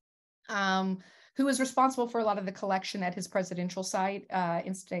doctor, who is responsible for a lot of the collection at his presidential site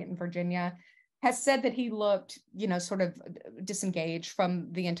in Staunton, Virginia, has said that he looked, sort of disengaged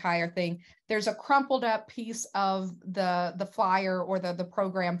from the entire thing. There's a crumpled up piece of the flyer or the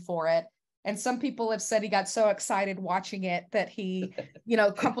program for it. And some people have said he got so excited watching it that he,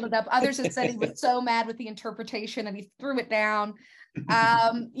 crumpled it up. Others have said he was so mad with the interpretation and he threw it down.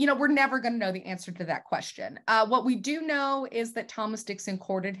 We're never going to know the answer to that question. What we do know is that Thomas Dixon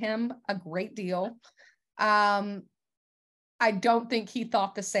courted him a great deal. I don't think he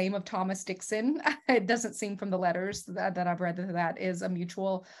thought the same of Thomas Dixon. It doesn't seem from the letters that I've read that is a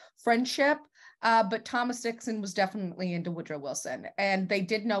mutual friendship. But Thomas Dixon was definitely into Woodrow Wilson, and they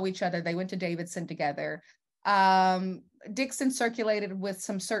did know each other. They went to Davidson together. Dixon circulated with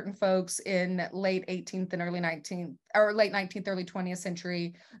some certain folks in late 18th and early 19th, or late 19th, early 20th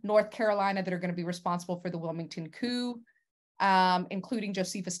century North Carolina that are going to be responsible for the Wilmington coup. Including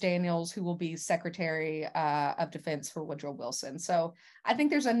Josephus Daniels, who will be Secretary of Defense for Woodrow Wilson. So I think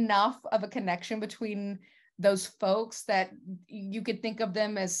there's enough of a connection between those folks that you could think of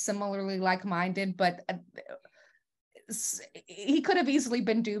them as similarly like-minded, but he could have easily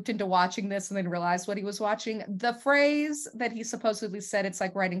been duped into watching this and then realized what he was watching. The phrase that he supposedly said, it's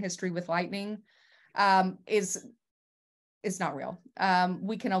like writing history with lightning, is not real.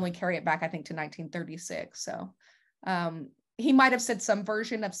 We can only carry it back, I think, to 1936. So he might have said some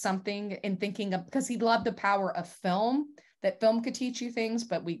version of something in thinking of, because he loved the power of film that film could teach you things,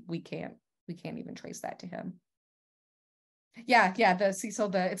 but we can't even trace that to him. Yeah, the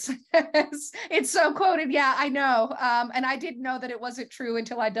Cecil, it's so quoted. Yeah, I know. And I didn't know that it wasn't true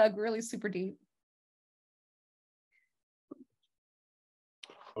until I dug really super deep.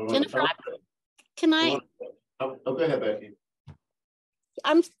 Jennifer, can I? Oh, go ahead, Becky.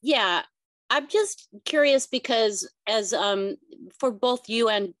 I'm just curious because as for both you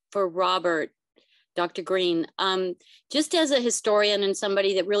and for Robert, Dr. Green, just as a historian and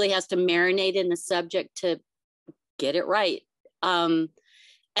somebody that really has to marinate in the subject to get it right. And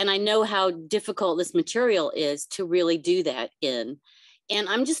I know how difficult this material is to really do that in. And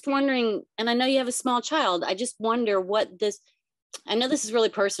I'm just wondering, and I know you have a small child, I just wonder what this, I know this is really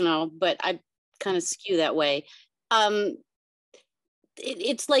personal, but I kind of skew that way.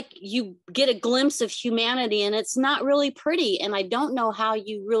 It's like you get a glimpse of humanity and it's not really pretty. And I don't know how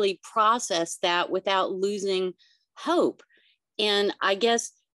you really process that without losing hope. And I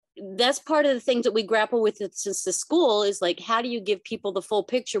guess that's part of the things that we grapple with since the school is like, how do you give people the full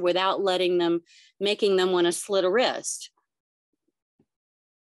picture without making them want to slit a wrist?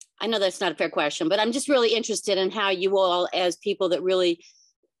 I know that's not a fair question, but I'm just really interested in how you all, as people that really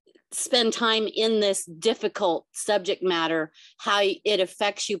spend time in this difficult subject matter, how it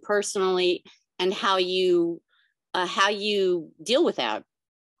affects you personally and how you deal with that.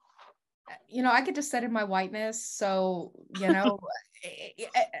 You know, I get to sit in my whiteness. So,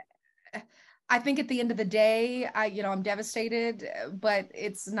 I think at the end of the day, I'm devastated, but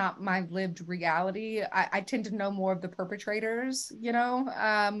it's not my lived reality. I tend to know more of the perpetrators,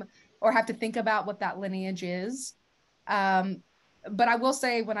 or have to think about what that lineage is. But I will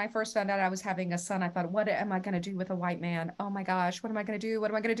say, when I first found out I was having a son, I thought, what am I going to do with a white man? Oh my gosh, what am I going to do? What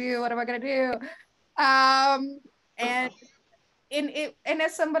am I going to do? What am I going to do? And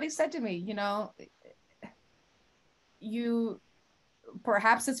as somebody said to me,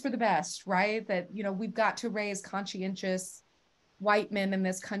 perhaps it's for the best, right? That, we've got to raise conscientious white men in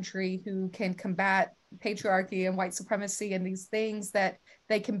this country who can combat patriarchy and white supremacy and these things that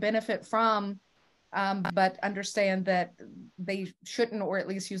they can benefit from. But understand that they shouldn't, or at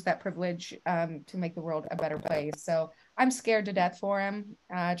least use that privilege to make the world a better place. So I'm scared to death for him,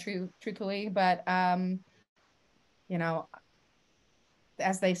 truthfully. But,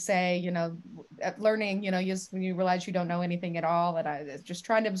 as they say, learning, when you realize you don't know anything at all, and I just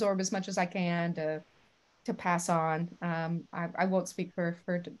trying to absorb as much as I can to pass on. I won't speak for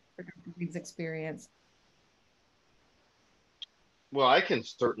Dr. Green's experience. Well, I can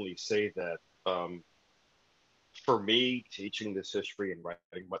certainly say that for me, teaching this history and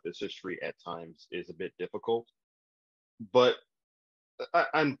writing about this history at times is a bit difficult. But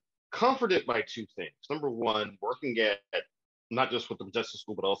I'm comforted by two things. Number one, working at not just with the Modjeska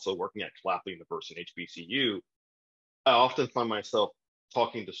School, but also working at Claflin University and HBCU, I often find myself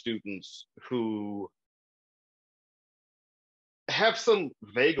talking to students who have some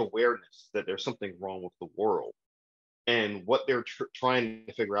vague awareness that there's something wrong with the world. And what they're trying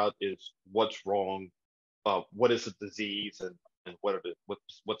to figure out is what's wrong, what is the disease, and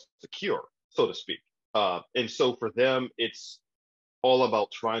what's the cure, so to speak. And so for them, it's all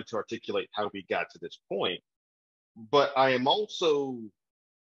about trying to articulate how we got to this point. But I am also,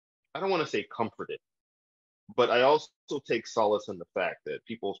 I don't want to say comforted, but I also take solace in the fact that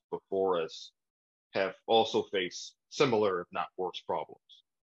people before us have also faced similar, if not worse, problems.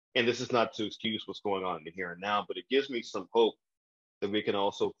 And this is not to excuse what's going on in the here and now, but it gives me some hope that we can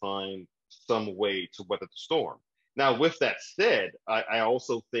also find some way to weather the storm. Now, with that said, I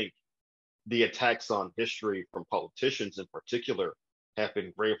also think the attacks on history from politicians in particular have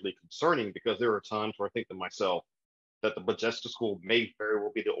been gravely concerning, because there are times where I think to myself that the Modjeska School may very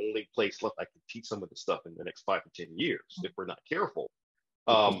well be the only place left I can teach some of this stuff in the next 5 to 10 years if we're not careful.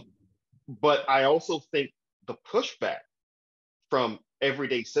 But I also think the pushback from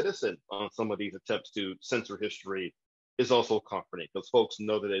everyday citizens on some of these attempts to censor history is also comforting, because folks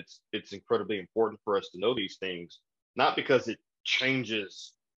know that it's incredibly important for us to know these things, not because it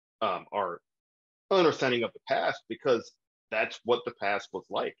changes our understanding of the past, because that's what the past was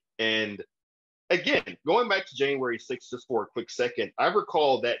like. And again, going back to January 6th, just for a quick second, I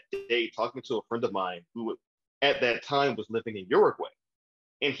recall that day talking to a friend of mine who at that time was living in Uruguay.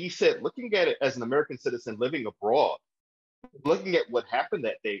 And he said, looking at it as an American citizen living abroad, looking at what happened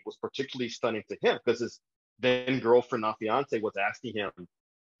that day was particularly stunning to him, because his then girlfriend, now fiance, was asking him,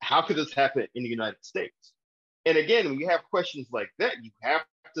 how could this happen in the United States? And again, when you have questions like that, you have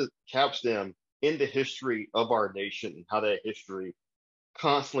to couch them in the history of our nation and how that history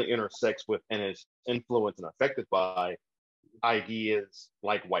constantly intersects with and is influenced and affected by ideas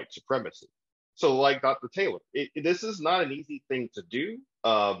like white supremacy. So like Dr. Taylor, this is not an easy thing to do.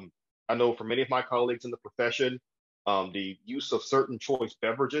 I know for many of my colleagues in the profession, the use of certain choice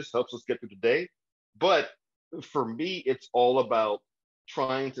beverages helps us get through the day. But for me, it's all about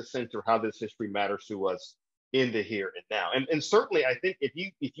trying to center how this history matters to us in the here and now. And certainly, I think if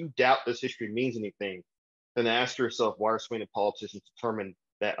you doubt this history means anything, then ask yourself, why are so many politicians determined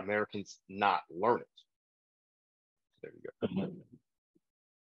that Americans not learn it? There you go.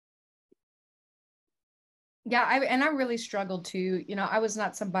 Yeah, I really struggled too. You know, I was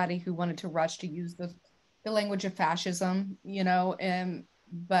not somebody who wanted to rush to use the language of fascism, you know,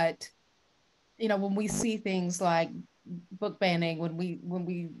 but you know, when we see things like book banning, when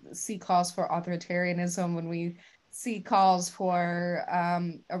we see calls for authoritarianism, when we see calls for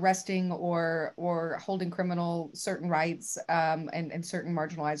arresting or holding criminal certain rights and certain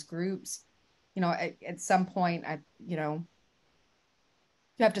marginalized groups, you know, at some point, you know,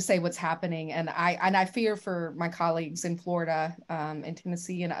 you have to say what's happening. And I fear for my colleagues in Florida, in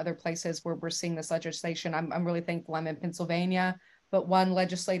Tennessee and other places where we're seeing this legislation. I'm really thankful I'm in Pennsylvania, but one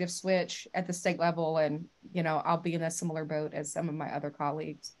legislative switch at the state level, and you know, I'll be in a similar boat as some of my other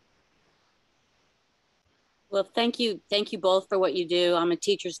colleagues. Well, thank you both for what you do. I'm a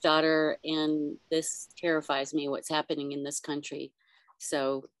teacher's daughter, and this terrifies me, what's happening in this country.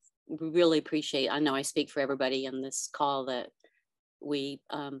 So we really appreciate, I know I speak for everybody on this call, that we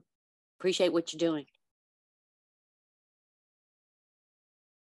appreciate what you're doing.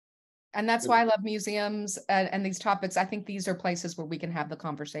 And that's why I love museums and these topics. I think these are places where we can have the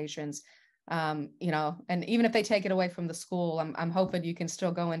conversations, you know, and even if they take it away from the school, I'm hoping you can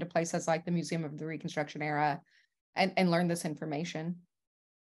still go into places like the Museum of the Reconstruction Era and learn this information.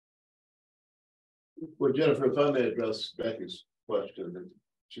 Well, Jennifer, if I may address Becky's question that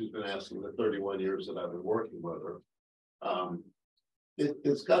she's been asking the 31 years that I've been working with her.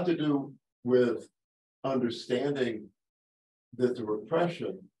 It's got to do with understanding that the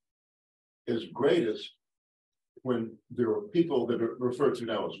repression is greatest when there are people that are referred to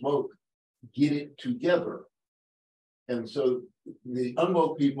now as woke get it together. And so the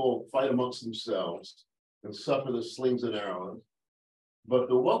unwoke people fight amongst themselves and suffer the slings and arrows. But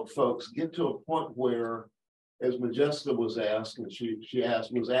the woke folks get to a point where, as Modjeska was asked, and she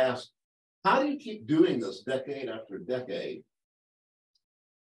was asked, how do you keep doing this decade after decade?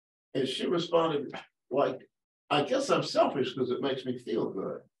 And she responded, like, I guess I'm selfish because it makes me feel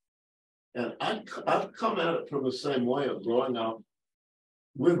good. And I've come at it from the same way of growing up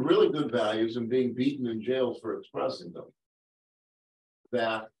with really good values and being beaten in jail for expressing them.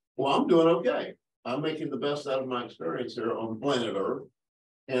 That, well, I'm doing okay. I'm making the best out of my experience here on planet Earth.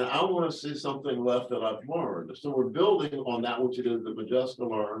 And I want to see something left that I've learned. So we're building on that, which it is that Modjeska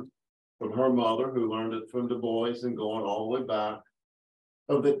learned from her mother, who learned it from Du Bois, and going all the way back,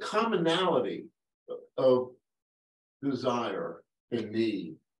 of the commonality of desire and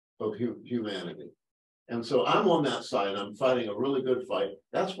need of humanity. And so I'm on that side. I'm fighting a really good fight.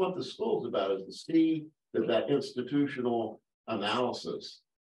 That's what the school's about, is to see that institutional analysis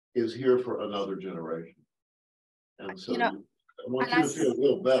is here for another generation. And so, you know, I want you to feel a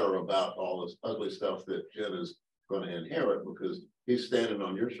little better about all this ugly stuff that Jen is going to inherit, because he's standing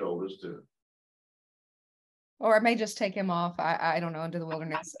on your shoulders too. Or I may just take him off. I don't know, into the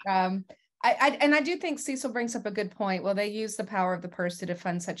wilderness. I do think Cecil brings up a good point. Well, they use the power of the purse to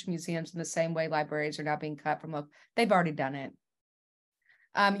defund such museums in the same way libraries are now being cut from local. They've already done it.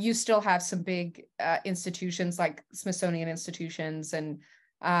 You still have some big institutions like Smithsonian institutions and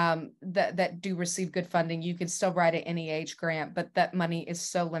that do receive good funding. You can still write an NEH grant, but that money is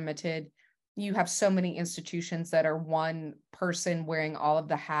so limited. You have so many institutions that are one person wearing all of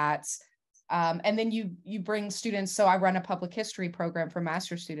the hats. And then you bring students. So I run a public history program for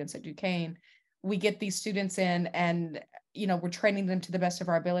master's students at Duquesne. We get these students in and, you know, we're training them to the best of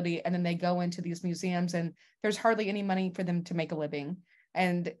our ability. And then they go into these museums and there's hardly any money for them to make a living.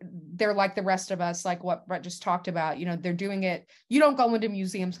 And they're like the rest of us, like what Brett just talked about, you know, they're doing it. You don't go into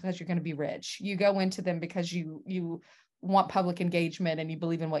museums because you're going to be rich. You go into them because you want public engagement and you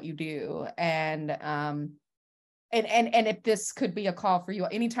believe in what you do. And if this could be a call for you,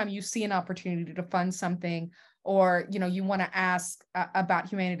 anytime you see an opportunity to fund something, or, you know, you want to ask about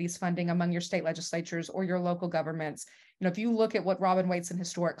humanities funding among your state legislatures or your local governments, you know, if you look at what Robin Waits and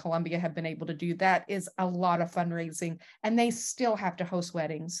Historic Columbia have been able to do, that is a lot of fundraising, and they still have to host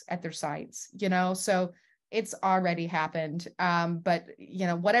weddings at their sites, you know, so it's already happened. But, you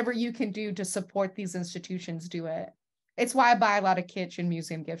know, whatever you can do to support these institutions, do it. It's why I buy a lot of kitsch in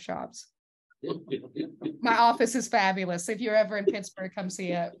museum gift shops. My office is fabulous. If you're ever in Pittsburgh, come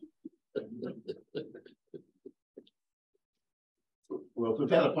see it. Well, if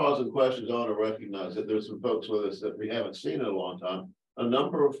we've had a pause in questions, I want to recognize that there's some folks with us that we haven't seen in a long time. A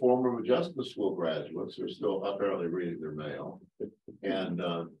number of former Modjeska School graduates are still apparently reading their mail. And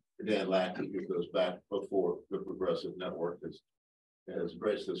Dan Lackey, who goes back before the Progressive Network, has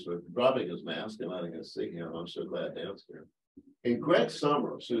graced us with dropping his mask and letting us see him. I'm so glad Dan's here. And Greg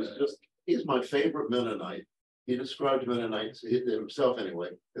Summers, he's my favorite Mennonite. He described Mennonites, himself anyway,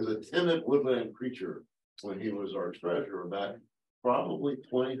 as a timid woodland creature when he was our treasurer back probably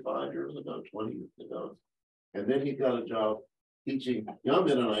 25 years ago, 20 years ago. And then he got a job teaching young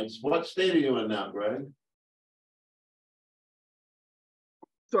Mennonites. What state are you in now, Greg?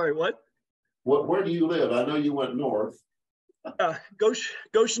 Sorry, what? Where do you live? I know you went north.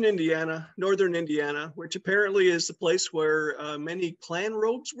 Goshen, Indiana, northern Indiana, which apparently is the place where many Klan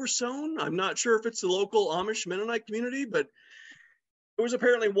robes were sewn. I'm not sure if it's the local Amish Mennonite community, but there was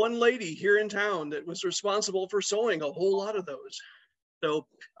apparently one lady here in town that was responsible for sewing a whole lot of those. So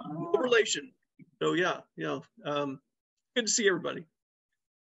no relation. So yeah, good to see everybody.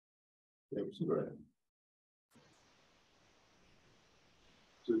 Thanks, Greg.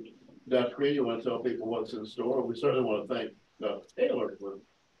 So, Dr. Green, you want to tell people what's in store? We certainly want to thank Dr. Taylor for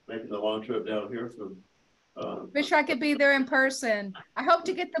making the long trip down here from. Wish I could be there in person. I hope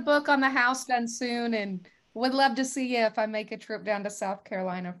to get the book on the house done soon, and would love to see you if I make a trip down to South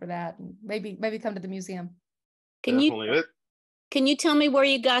Carolina for that. And maybe come to the museum. Can you tell me where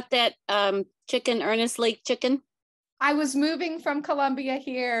you got that chicken, Ernest Lake chicken? I was moving from Columbia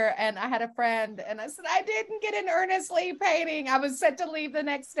here, and I had a friend, and I said, I didn't get an Ernest Lee painting. I was set to leave the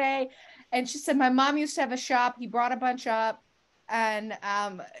next day. And she said, my mom used to have a shop. He brought a bunch up, and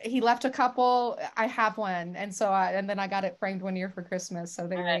he left a couple. I have one. And so and then I got it framed one year for Christmas. So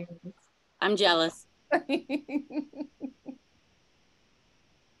there you go. I'm jealous.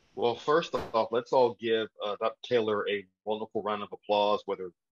 Well, first off, let's all give Dr. Taylor a wonderful round of applause,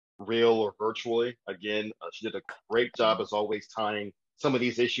 whether real or virtually. Again, she did a great job, as always, tying some of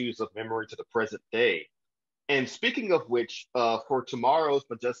these issues of memory to the present day. And speaking of which, for tomorrow's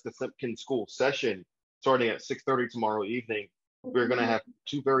Modjeska Simkins School session, starting at 6:30 tomorrow evening, we're going to have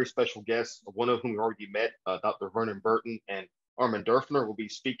two very special guests, one of whom we already met, Dr. Vernon Burton and Armin Durfner, will be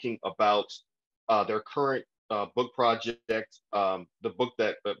speaking about their current book project, the book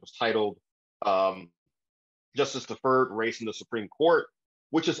that was titled Justice Deferred, Race in the Supreme Court,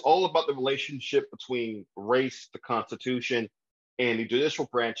 which is all about the relationship between race, the Constitution, and the judicial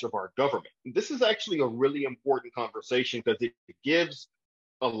branch of our government. And this is actually a really important conversation because it gives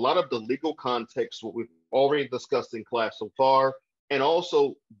a lot of the legal context, what we've already discussed in class so far, and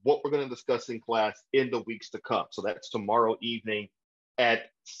also what we're going to discuss in class in the weeks to come. So that's tomorrow evening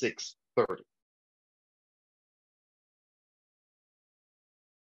at 6:30.